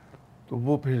 تو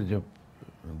وہ پھر جب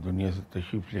دنیا سے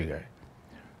تشریف لے گئے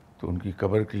تو ان کی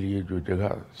قبر کے لیے جو جگہ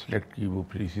سلیکٹ کی وہ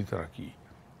پھر اسی طرح کی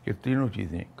کہ تینوں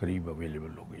چیزیں قریب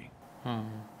اویلیبل ہو گئی.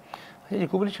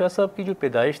 یعقوب علی شاہ صاحب کی جو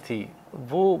پیدائش تھی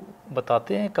وہ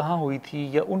بتاتے ہیں کہاں ہوئی تھی،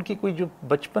 یا ان کی کوئی جو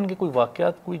بچپن کے کوئی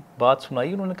واقعات، کوئی بات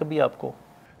سنائی انہوں نے کبھی آپ کو؟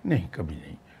 نہیں، کبھی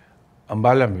نہیں.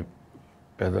 امبالہ میں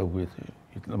پیدا ہوئے تھے،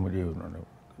 اتنا مجھے انہوں نے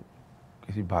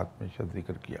کسی بات میں شاید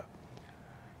ذکر کیا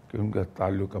کہ ان کا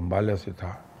تعلق امبالہ سے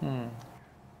تھا.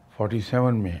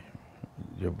 47 میں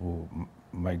جب وہ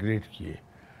مائیگریٹ کیے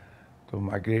تو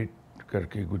مائیگریٹ کر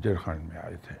کے گجر خان میں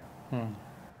آئے تھے.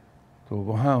 تو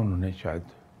وہاں انہوں نے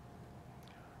شاید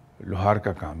لوہار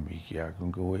کا کام بھی کیا،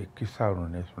 کیونکہ وہ ایک قصہ انہوں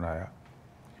نے سنایا.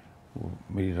 وہ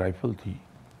میری رائفل تھی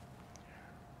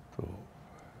تو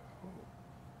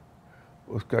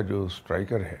اس کا جو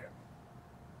اسٹرائکر ہے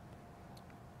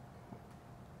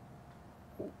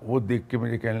وہ دیکھ کے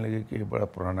مجھے کہنے لگے کہ یہ بڑا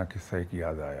پرانا قصہ ایک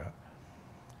یاد آیا.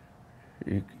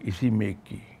 ایک اسی میک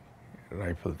کی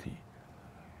رائفل تھی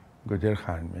گجر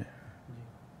خان میں،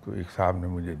 تو ایک صاحب نے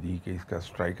مجھے دی کہ اس کا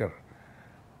اسٹرائکر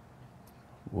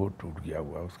وہ ٹوٹ گیا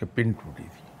ہوا، اس کے پن ٹوٹی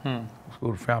تھی. اس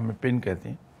کو عرف عام میں پن کہتے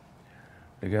ہیں،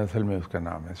 لیکن اصل میں اس کا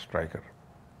نام ہے اسٹرائکر.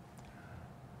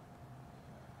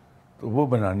 تو وہ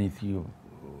بنانی تھی.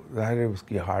 ظاہر ہے اس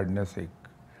کی ہارڈنیس ایک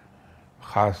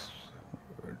خاص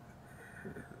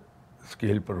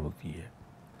اسکیل پر ہوتی ہے.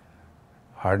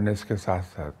 ہارڈنیس کے ساتھ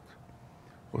ساتھ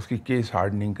اس کی کیس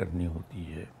ہارڈننگ کرنی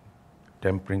ہوتی ہے،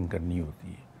 ٹیمپرنگ کرنی ہوتی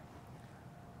ہے.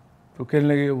 تو کہنے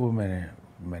لگے وہ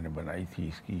میں نے بنائی تھی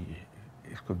اس کی.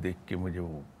 اس کو دیکھ کے مجھے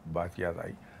وہ بات یاد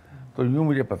آئی. تو یوں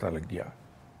مجھے پتہ لگ گیا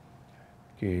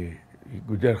کہ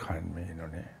گجر خان میں انہوں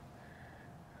نے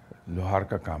لوہار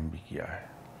کا کام بھی کیا ہے.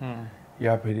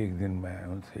 یا پھر ایک دن میں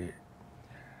ان سے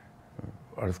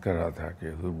عرض کر رہا تھا کہ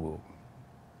حضور وہ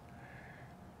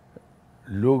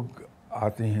لوگ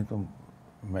آتے ہیں تو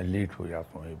میں لیٹ ہو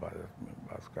جاتا ہوں عبادت میں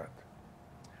بعض اوقات.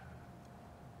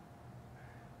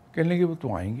 کہنے لگے وہ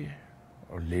تو آئیں گے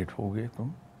اور لیٹ ہو گئے، تم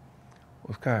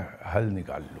اس کا حل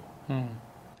نکال لو.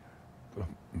 تو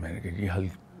میں نے کہا کہ حل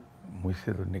مجھ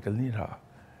سے تو نکل نہیں رہا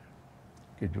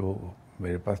کہ جو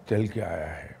میرے پاس چل کے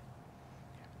آیا ہے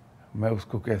میں اس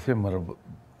کو کیسے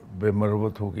بے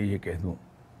مروت ہو کے یہ کہہ دوں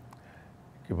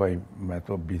کہ بھائی میں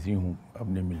تو اب بزی ہوں، اب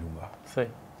نہیں ملوں گا.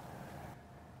 صحیح.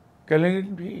 کہنے لگے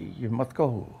بھی یہ مت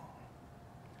کہو.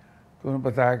 تو انہوں نے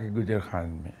بتایا کہ گجر خان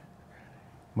میں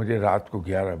مجھے رات کو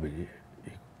 11 بجے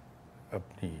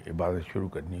اپنی عبادت شروع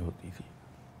کرنی ہوتی تھی.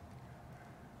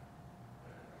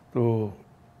 تو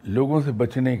لوگوں سے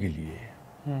بچنے کے لیے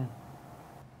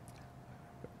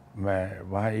میں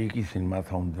وہاں ایک ہی سنیما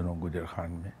تھا ان دنوں گجر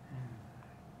خان میں،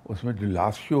 اس میں جو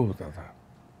لاسٹ شو ہوتا تھا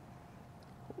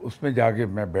اس میں جا کے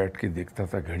میں بیٹھ کے دیکھتا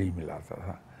تھا، گھڑی ملاتا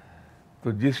تھا.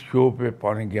 تو جس شو پہ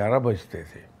 11:15 بجتے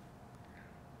تھے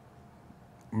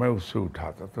میں اس سے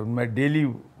اٹھاتا تھا. میں ڈیلی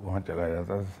وہاں چلا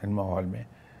جاتا تھا سنیما ہال میں.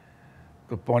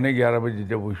 تو 11:15 بجے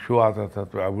جب وہ شو آتا تھا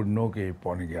تو آئی وڈ نو کہ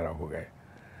 11:15 ہو گئے.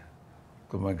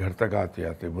 تو میں گھر تک آتے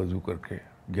آتے وضو کر کے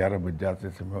 11 بج جاتے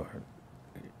تھے، میں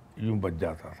یوں بچ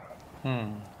جاتا تھا.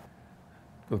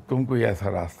 تو تم کوئی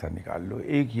ایسا راستہ نکال لو.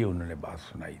 ایک یہ انہوں نے بات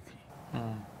سنائی تھی.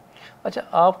 اچھا،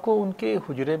 آپ کو ان کے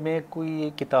حجرے میں کوئی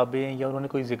کتابیں یا انہوں نے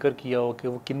کوئی ذکر کیا ہو کہ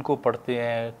وہ کن کو پڑھتے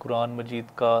ہیں، قرآن مجید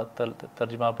کا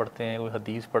ترجمہ پڑھتے ہیں، کوئی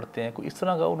حدیث پڑھتے ہیں، کوئی اس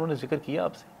طرح کا انہوں نے ذکر کیا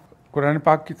آپ سے؟ قرآن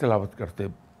پاک کی تلاوت کرتے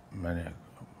میں نے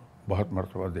بہت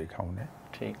مرتبہ دیکھا انہیں.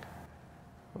 ٹھیک.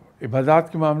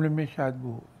 عبادات کے معاملے میں شاید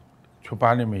وہ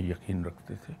چھپانے میں یقین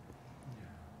رکھتے تھے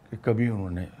کہ کبھی انہوں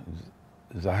نے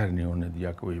ظاہر نہیں ہونے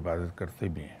دیا کہ وہ عبادت کرتے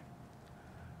بھی ہیں.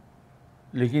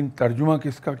 لیکن ترجمہ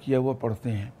کس کا کیا ہوا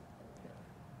پڑھتے ہیں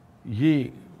یہ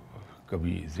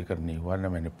کبھی ذکر نہیں ہوا، نہ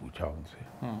میں نے پوچھا ان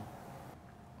سے.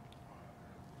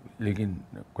 لیکن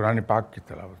قرآن پاک کی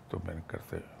تلاوت تو میں نے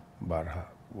کرتے بارہا.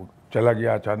 وہ چلا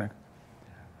گیا اچانک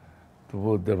تو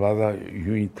وہ دروازہ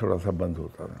یوں ہی تھوڑا سا بند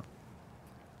ہوتا تھا،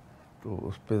 تو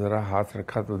اس پہ ذرا ہاتھ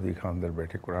رکھا تو دیکھا اندر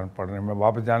بیٹھے قرآن پڑھ رہے ہیں. میں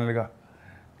واپس جانے لگا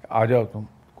کہ آ جاؤ تم.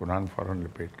 قرآن فوراً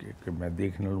لپیٹ کے کہ میں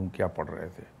دیکھ نہ لوں کیا پڑھ رہے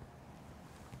تھے،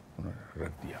 انہوں نے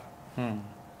رکھ دیا.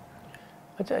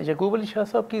 اچھا، یعقوب علی شاہ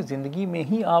صاحب کی زندگی میں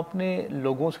ہی آپ نے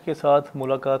لوگوں کے ساتھ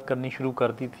ملاقات کرنی شروع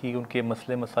کر دی تھی، ان کے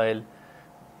مسئلے مسائل؟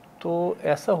 تو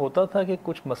ایسا ہوتا تھا کہ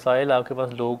کچھ مسائل آپ کے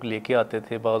پاس لوگ لے کے آتے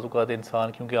تھے؟ بعض اوقات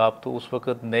انسان، کیونکہ آپ تو اس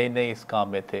وقت نئے نئے اس کام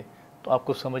میں تھے، تو آپ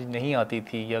کو سمجھ نہیں آتی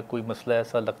تھی، یا کوئی مسئلہ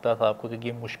ایسا لگتا تھا آپ کو کہ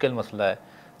یہ مشکل مسئلہ ہے،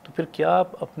 تو پھر کیا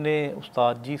آپ اپنے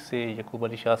استاد جی سے، یعقوب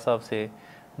علی شاہ صاحب سے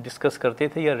ڈسکس کرتے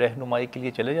تھے یا رہنمائی کے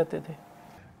لیے چلے جاتے تھے؟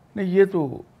 نہیں، یہ تو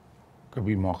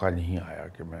کبھی موقع نہیں آیا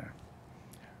کہ میں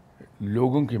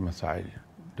لوگوں کے مسائل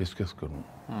ڈسکس کروں.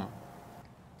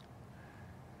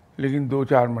 لیکن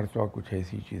 2-4 مرتبہ کچھ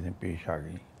ایسی چیزیں پیش آ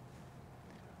گئیں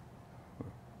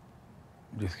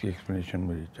جس کی ایکسپلینیشن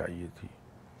مجھے چاہیے تھی،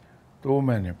 تو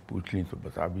میں نے پوچھ لی تو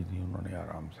بتا بھی دی انہوں نے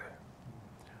آرام سے.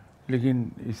 لیکن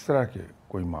اس طرح کے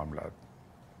کوئی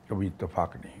معاملات کبھی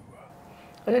اتفاق نہیں ہوا.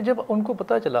 اچھا، جب ان کو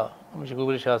پتہ چلا یعقوب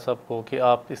علی شاہ صاحب کو کہ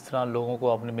آپ اس طرح لوگوں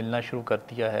کو آپ نے ملنا شروع کر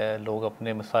دیا ہے، لوگ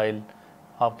اپنے مسائل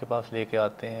آپ کے پاس لے کے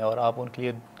آتے ہیں اور آپ ان کے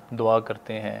لیے دعا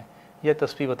کرتے ہیں یا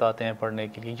تسبیح بتاتے ہیں پڑھنے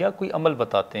کے لیے، یا کوئی عمل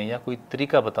بتاتے ہیں یا کوئی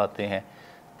طریقہ بتاتے ہیں،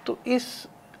 تو اس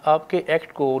آپ کے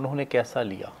ایکٹ کو انہوں نے کیسا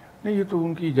لیا؟ نہیں، یہ تو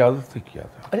ان کی اجازت سے کیا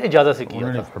تھا. اچھا، اجازت سے کیا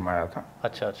انہوں نے تھا. فرمایا تھا.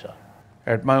 اچھا اچھا.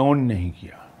 ایٹ مائی اون نہیں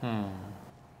کیا،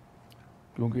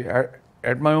 کیونکہ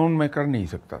ایٹ مائی اون میں کر نہیں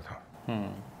سکتا تھا.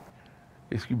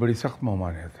 اس کی بڑی سخت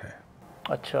ممانعت ہے.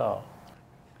 اچھا.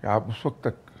 کہ آپ اس وقت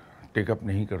تک ٹیک اپ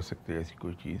نہیں کر سکتے ایسی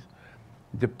کوئی چیز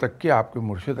جب تک کہ آپ کے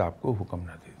مرشد آپ کو حکم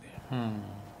نہ دے دیں.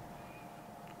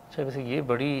 اچھا، ویسے یہ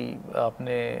بڑی آپ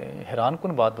نے حیران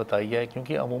کن بات بتائی ہے،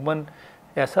 کیونکہ عموماً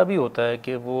ایسا بھی ہوتا ہے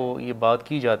کہ وہ یہ بات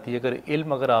کی جاتی ہے اگر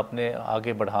علم اگر آپ نے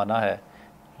آگے بڑھانا ہے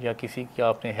یا کسی کی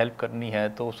آپ نے ہیلپ کرنی ہے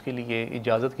تو اس کے لیے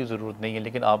اجازت کی ضرورت نہیں ہے.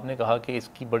 لیکن آپ نے کہا کہ اس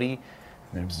کی بڑی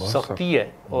سختی ہے،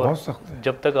 اور بہت سخت ہے.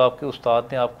 جب تک آپ کے استاد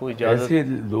نے آپ کو اجازت... ایسے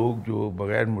لوگ جو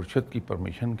بغیر مرشد کی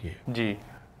پرمیشن کے، جی،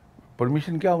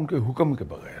 پرمیشن کیا، ان کے حکم کے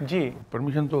بغیر، جی،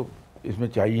 پرمیشن تو اس میں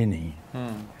چاہیے نہیں،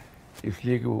 اس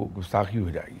لیے کہ وہ گستاخی ہو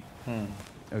جائے گی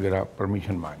اگر آپ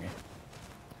پرمیشن مانگیں.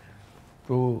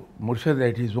 تو مرشد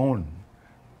ایٹ ہز اون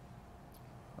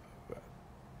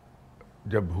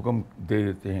جب حکم دے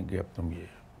دیتے ہیں کہ اب تم یہ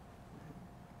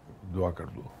دعا کر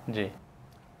دو، جی،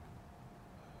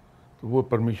 تو وہ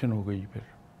پرمیشن ہو گئی. پھر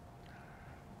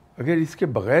اگر اس کے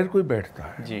بغیر کوئی بیٹھتا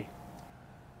ہے جی،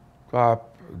 تو آپ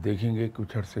دیکھیں گے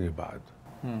کچھ عرصے کے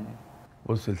بعد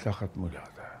وہ سلسلہ ختم ہو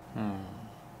جاتا ہے،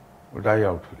 وہ ڈائی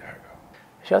آؤٹ ہو جائے گا.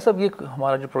 شاہ صاحب، یہ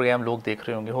ہمارا جو پروگرام لوگ دیکھ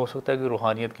رہے ہوں گے، ہو سکتا ہے کہ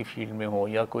روحانیت کی فیلڈ میں ہو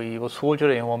یا کوئی وہ سوچ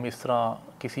رہے ہوں ہم اس طرح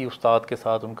کسی استاد کے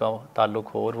ساتھ ان کا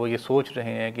تعلق ہو، اور وہ یہ سوچ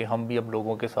رہے ہیں کہ ہم بھی اب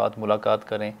لوگوں کے ساتھ ملاقات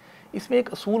کریں. اس میں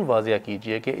ایک اصول واضح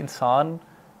کیجئے کہ انسان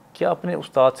کیا اپنے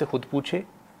استاد سے خود پوچھے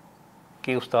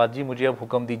کہ استاد جی مجھے اب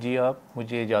حکم دیجیے، آپ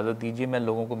مجھے اجازت دیجیے، میں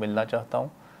لوگوں کو ملنا چاہتا ہوں،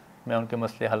 میں ان کے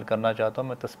مسئلے حل کرنا چاہتا ہوں،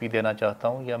 میں تسبیح دینا چاہتا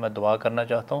ہوں، یا میں دعا کرنا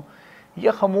چاہتا ہوں،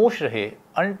 یا خاموش رہے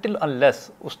انٹل انلیس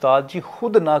استاد جی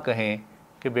خود نہ کہیں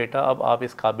کہ بیٹا اب آپ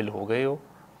اس قابل ہو گئے ہو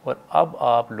اور اب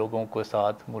آپ لوگوں کے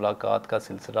ساتھ ملاقات کا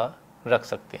سلسلہ رکھ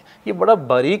سکتے ہیں؟ یہ بڑا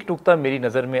باریک نکتہ میری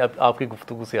نظر میں اب آپ کی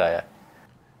گفتگو سے آیا ہے.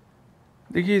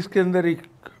 دیکھیے، اس کے اندر ایک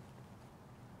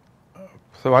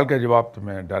سوال کا جواب تو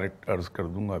میں ڈائریکٹ عرض کر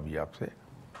دوں گا ابھی آپ سے،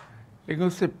 لیکن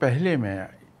اس سے پہلے میں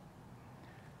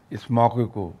اس موقع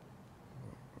کو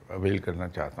اویل کرنا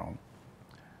چاہتا ہوں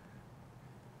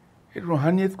کہ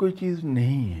روحانیت کوئی چیز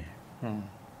نہیں ہے.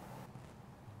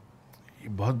 یہ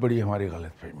بہت بڑی ہماری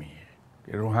غلط فہمی ہے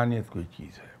کہ روحانیت کوئی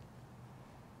چیز ہے.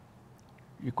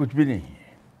 یہ کچھ بھی نہیں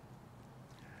ہے.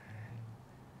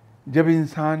 جب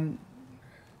انسان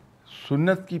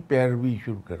سنت کی پیروی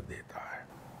شروع کر دیتا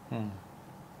ہے،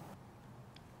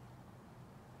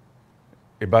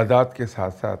 عبادات کے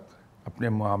ساتھ ساتھ اپنے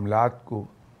معاملات کو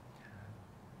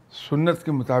سنت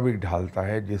کے مطابق ڈھالتا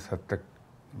ہے جس حد تک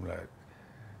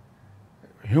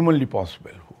ہیومنلی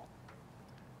پاسبل ہو،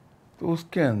 تو اس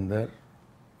کے اندر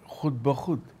خود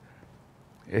بخود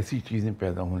ایسی چیزیں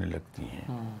پیدا ہونے لگتی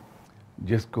ہیں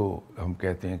جس کو ہم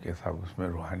کہتے ہیں کہ صاحب اس میں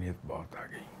روحانیت بہت آ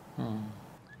گئی.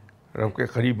 رب کے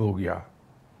قریب ہو گیا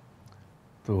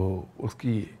تو اس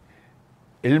کی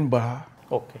علم بڑھا.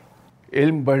 اوکے.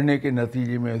 علم بڑھنے کے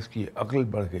نتیجے میں اس کی عقل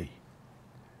بڑھ گئی,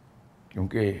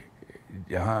 کیونکہ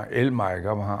جہاں علم آئے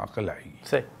گا وہاں عقل آئے گی.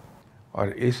 صحیح. اور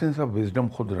ایسنس آف وزڈم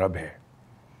خود رب ہے.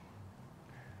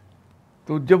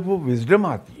 تو جب وہ وزڈم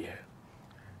آتی ہے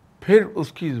پھر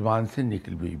اس کی زبان سے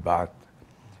نکل ہوئی بات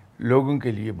لوگوں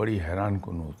کے لیے بڑی حیران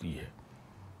کن ہوتی ہے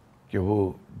کہ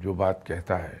وہ جو بات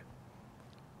کہتا ہے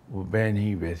وہ بے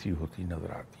نہیں ویسی ہوتی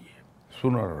نظر آتی ہے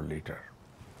سونر اور لیٹر.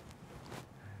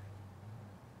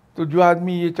 تو جو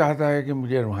آدمی یہ چاہتا ہے کہ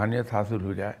مجھے روحانیت حاصل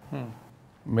ہو جائے,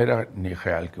 میرا نہیں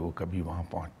خیال کہ وہ کبھی وہاں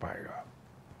پہنچ پائے گا.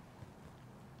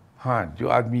 ہاں,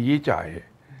 جو آدمی یہ چاہے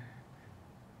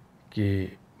کہ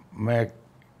میں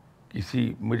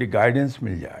مجھے گائیڈنس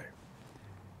مل جائے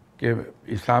کہ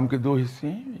اسلام کے 2 حصے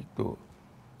ہیں, ایک تو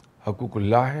حقوق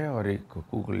اللہ ہے اور ایک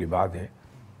حقوق العباد ہے,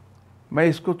 میں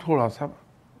اس کو تھوڑا سا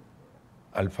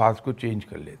الفاظ کو چینج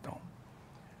کر لیتا ہوں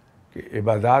کہ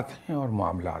عبادات ہیں اور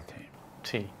معاملات ہیں.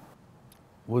 جی.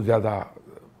 وہ زیادہ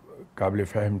قابل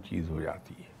فہم چیز ہو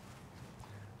جاتی ہے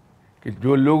کہ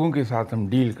جو لوگوں کے ساتھ ہم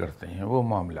ڈیل کرتے ہیں وہ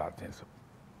معاملات ہیں.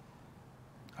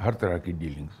 سب ہر طرح کی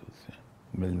ڈیلنگز ہوتے ہیں,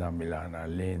 ملنا ملانا,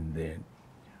 لین دین,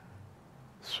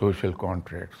 سوشل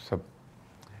کانٹریکٹ,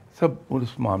 سب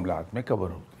اس معاملات میں کور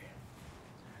ہوتے ہیں.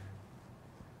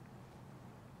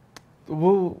 تو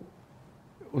وہ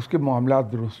اس کے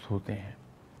معاملات درست ہوتے ہیں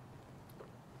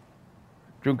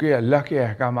چونکہ اللہ کے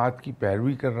احکامات کی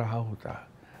پیروی کر رہا ہوتا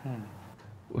ہے,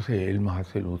 اسے علم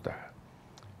حاصل ہوتا ہے.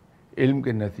 علم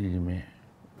کے نتیجے میں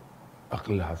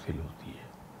عقل حاصل ہوتی ہے.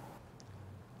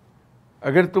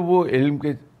 اگر تو وہ علم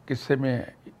کے قصے میں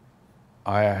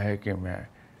آیا ہے کہ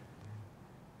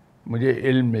مجھے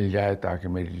علم مل جائے تاکہ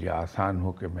میرے لیے آسان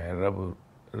ہو کہ میں رب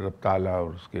تعالیٰ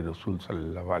اور اس کے رسول صلی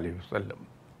اللہ علیہ وسلم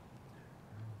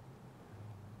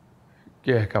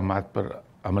کے احکامات پر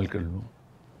عمل کر لوں,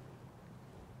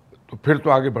 تو پھر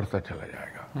تو آگے بڑھتا چلا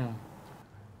جائے گا.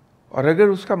 اور اگر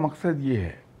اس کا مقصد یہ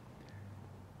ہے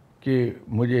کہ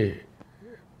مجھے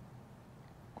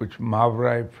کچھ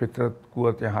ماورائے فطرت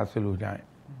قوتیں حاصل ہو جائیں,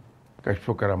 کشف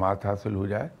و کرامات حاصل ہو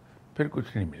جائے, پھر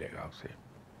کچھ نہیں ملے گا اسے.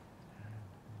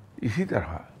 اسی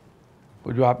طرح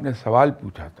وہ جو آپ نے سوال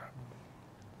پوچھا تھا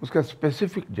اس کا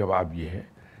اسپیسیفک جواب یہ ہے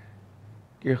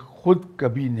کہ خود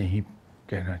کبھی نہیں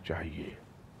کہنا چاہیے.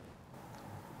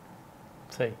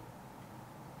 صحیح.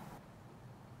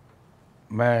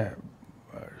 میں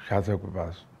شاہ صاحب کے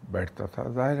پاس بیٹھتا تھا,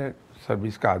 ظاہر ہے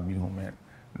سروس کا آدمی ہوں میں,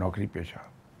 نوکری پیشہ,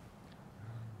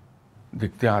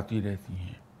 دقتیں آتی رہتی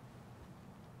ہیں.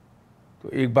 تو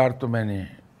ایک بار تو میں نے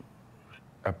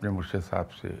اپنے مرشد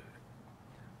صاحب سے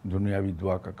دنیاوی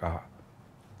دعا کا کہا.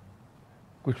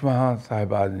 کچھ وہاں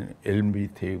صاحبان علم بھی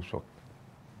تھے اس وقت,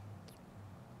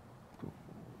 تو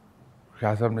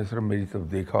شاہ صاحب نے صرف میری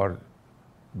طرف دیکھا اور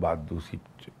بات دوسری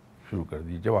شروع کر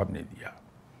دی, جواب نہیں دیا.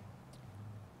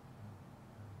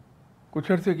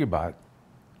 کچھ عرصے کے بعد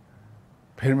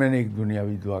پھر میں نے ایک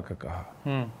دنیاوی دعا کا کہا,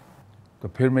 تو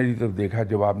پھر میری طرف دیکھا,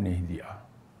 جواب نہیں دیا.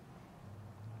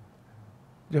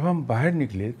 جب ہم باہر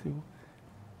نکلے تو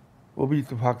وہ بھی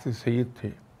اتفاق سے سید تھے,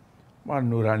 بڑا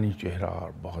نورانی چہرہ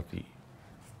اور بہت ہی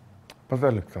پتہ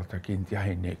لگتا تھا کہ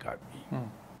انتہائی نیک آدمی.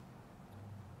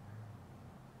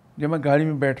 جب میں گاڑی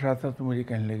میں بیٹھ رہا تھا تو مجھے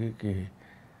کہنے لگے کہ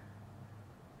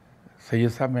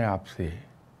سید صاحب میں آپ سے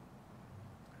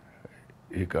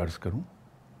ایک عرض کروں.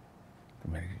 تو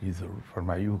میں نے کہا جی ضرور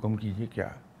فرمائیے, حکم کیجیے. کیا؟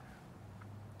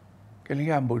 کہنے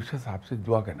لگے آپ مرشد صاحب سے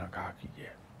دعا کرنا کہا کیجیے.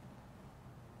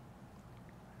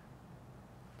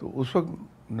 تو اس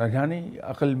وقت نہ جانے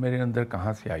عقل میرے اندر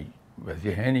کہاں سے آئی,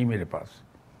 ویسے ہے نہیں میرے پاس,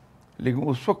 لیکن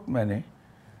اس وقت میں نے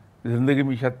زندگی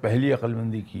میں شاید پہلی عقل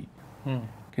مندی کی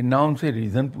کہ نہ ان سے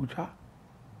ریزن پوچھا,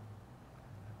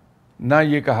 نہ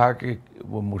یہ کہا کہ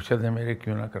وہ مرشد ہے میرے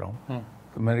کیوں نہ کراؤں.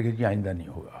 تو میں نے کہا جی آئندہ نہیں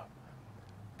ہوگا.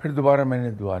 پھر دوبارہ میں نے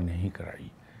دعا نہیں کرائی.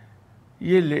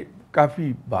 یہ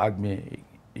کافی بعد میں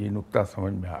یہ نقطہ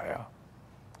سمجھ میں آیا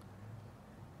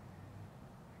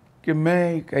کہ میں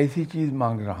ایک ایسی چیز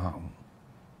مانگ رہا ہوں,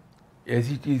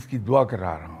 ایسی چیز کی دعا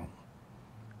کرا رہا ہوں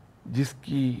جس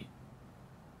کی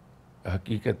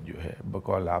حقیقت جو ہے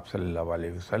بقول آپ صلی اللہ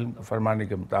علیہ وسلم فرمانے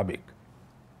کے مطابق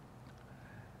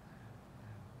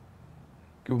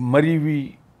کہ مری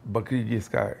ہوئی بکری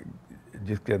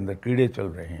جس کے اندر کیڑے چل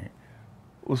رہے ہیں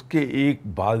اس کے ایک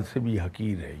بال سے بھی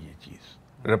حقیر ہے یہ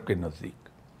چیز رب کے نزدیک.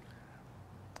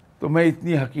 تو میں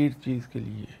اتنی حقیر چیز کے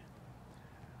لیے,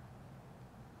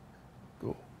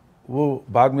 تو وہ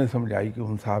بعد میں سمجھ آئی کہ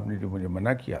ان صاحب نے جو مجھے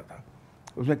منع کیا تھا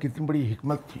اس میں کتنی بڑی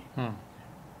حکمت تھی.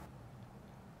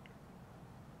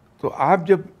 تو آپ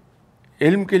جب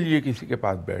علم کے لیے کسی کے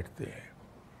پاس بیٹھتے ہیں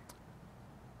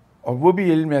اور وہ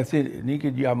بھی علم ایسے نہیں کہ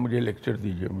جی آپ مجھے لیکچر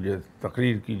دیجئے، مجھے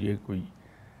تقریر کیجئے، کوئی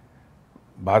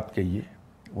بات کہیے،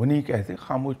 وہ نہیں کہتے،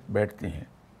 خاموش بیٹھتے ہیں،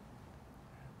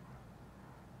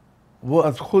 وہ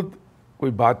از خود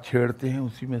کوئی بات چھیڑتے ہیں،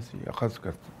 اسی میں سے اخذ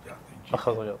کرتے جاتے ہیں،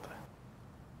 اخذ ہو جاتا ہے.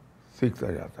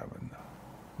 سیکھتا جاتا ہے بندہ،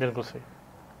 بالکل صحیح.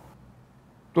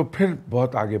 تو پھر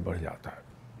بہت آگے بڑھ جاتا ہے.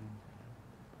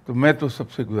 تو میں تو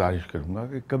سب سے گزارش کروں گا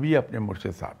کہ کبھی اپنے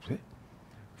مرشد صاحب سے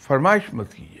فرمائش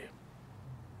مت کیجیے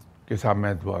کہ صاحب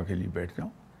میں دعا کے لیے بیٹھ جاؤں.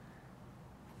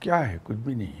 کیا ہے؟ کچھ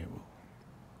بھی نہیں ہے. وہ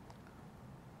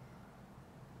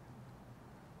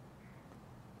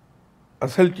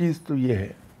اصل چیز تو یہ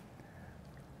ہے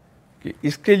کہ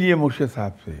اس کے لیے مرشد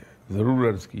صاحب سے ضرور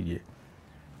عرض کیجیے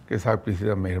کہ صاحب کسی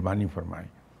طرح مہربانی فرمائیں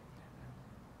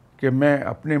کہ میں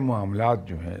اپنے معاملات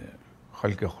جو ہیں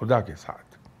خلق خدا کے ساتھ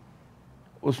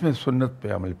اس میں سنت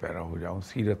پہ عمل پیرا ہو جاؤں،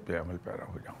 سیرت پہ عمل پیرا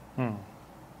ہو جاؤں.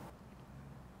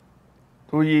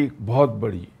 تو یہ ایک بہت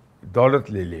بڑی دولت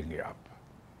لے لیں گے آپ.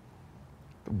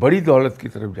 تو بڑی دولت کی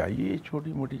طرف جائیے، یہ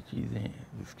چھوٹی موٹی چیزیں ہیں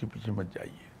اس کے پیچھے مت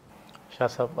جائیے. شاہ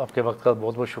صاحب آپ کے وقت کا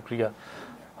بہت بہت شکریہ.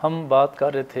 ہم بات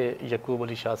کر رہے تھے یعقوب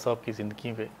علی شاہ صاحب کی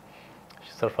زندگی پہ،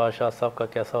 سرفراز شاہ صاحب کا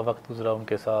کیسا وقت گزرا ان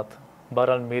کے ساتھ.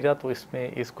 بہرحال میرا تو اس میں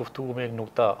اس گفتگو میں ایک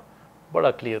نقطہ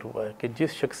بڑا کلیئر ہوا ہے کہ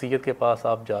جس شخصیت کے پاس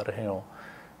آپ جا رہے ہوں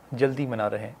جلدی میں نہ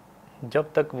رہیں. جب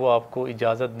تک وہ آپ کو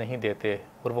اجازت نہیں دیتے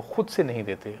اور وہ خود سے نہیں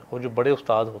دیتے، اور جو بڑے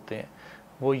استاد ہوتے ہیں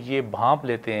وہ یہ بھانپ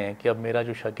لیتے ہیں کہ اب میرا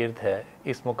جو شاگرد ہے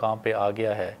اس مقام پہ آ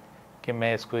گیا ہے کہ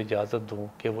میں اس کو اجازت دوں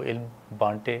کہ وہ علم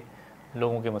بانٹے،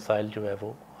 لوگوں کے مسائل جو ہے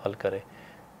وہ حل کرے.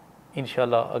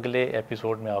 انشاءاللہ اگلے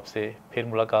ایپیسوڈ میں آپ سے پھر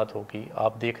ملاقات ہوگی.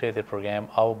 آپ دیکھ رہے تھے پروگرام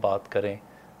آؤ بات کریں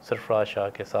سرفراز شاہ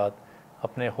کے ساتھ.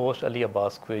 اپنے ہوسٹ علی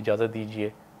عباس کو اجازت دیجیے.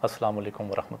 السلام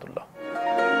علیکم ورحمۃ اللہ.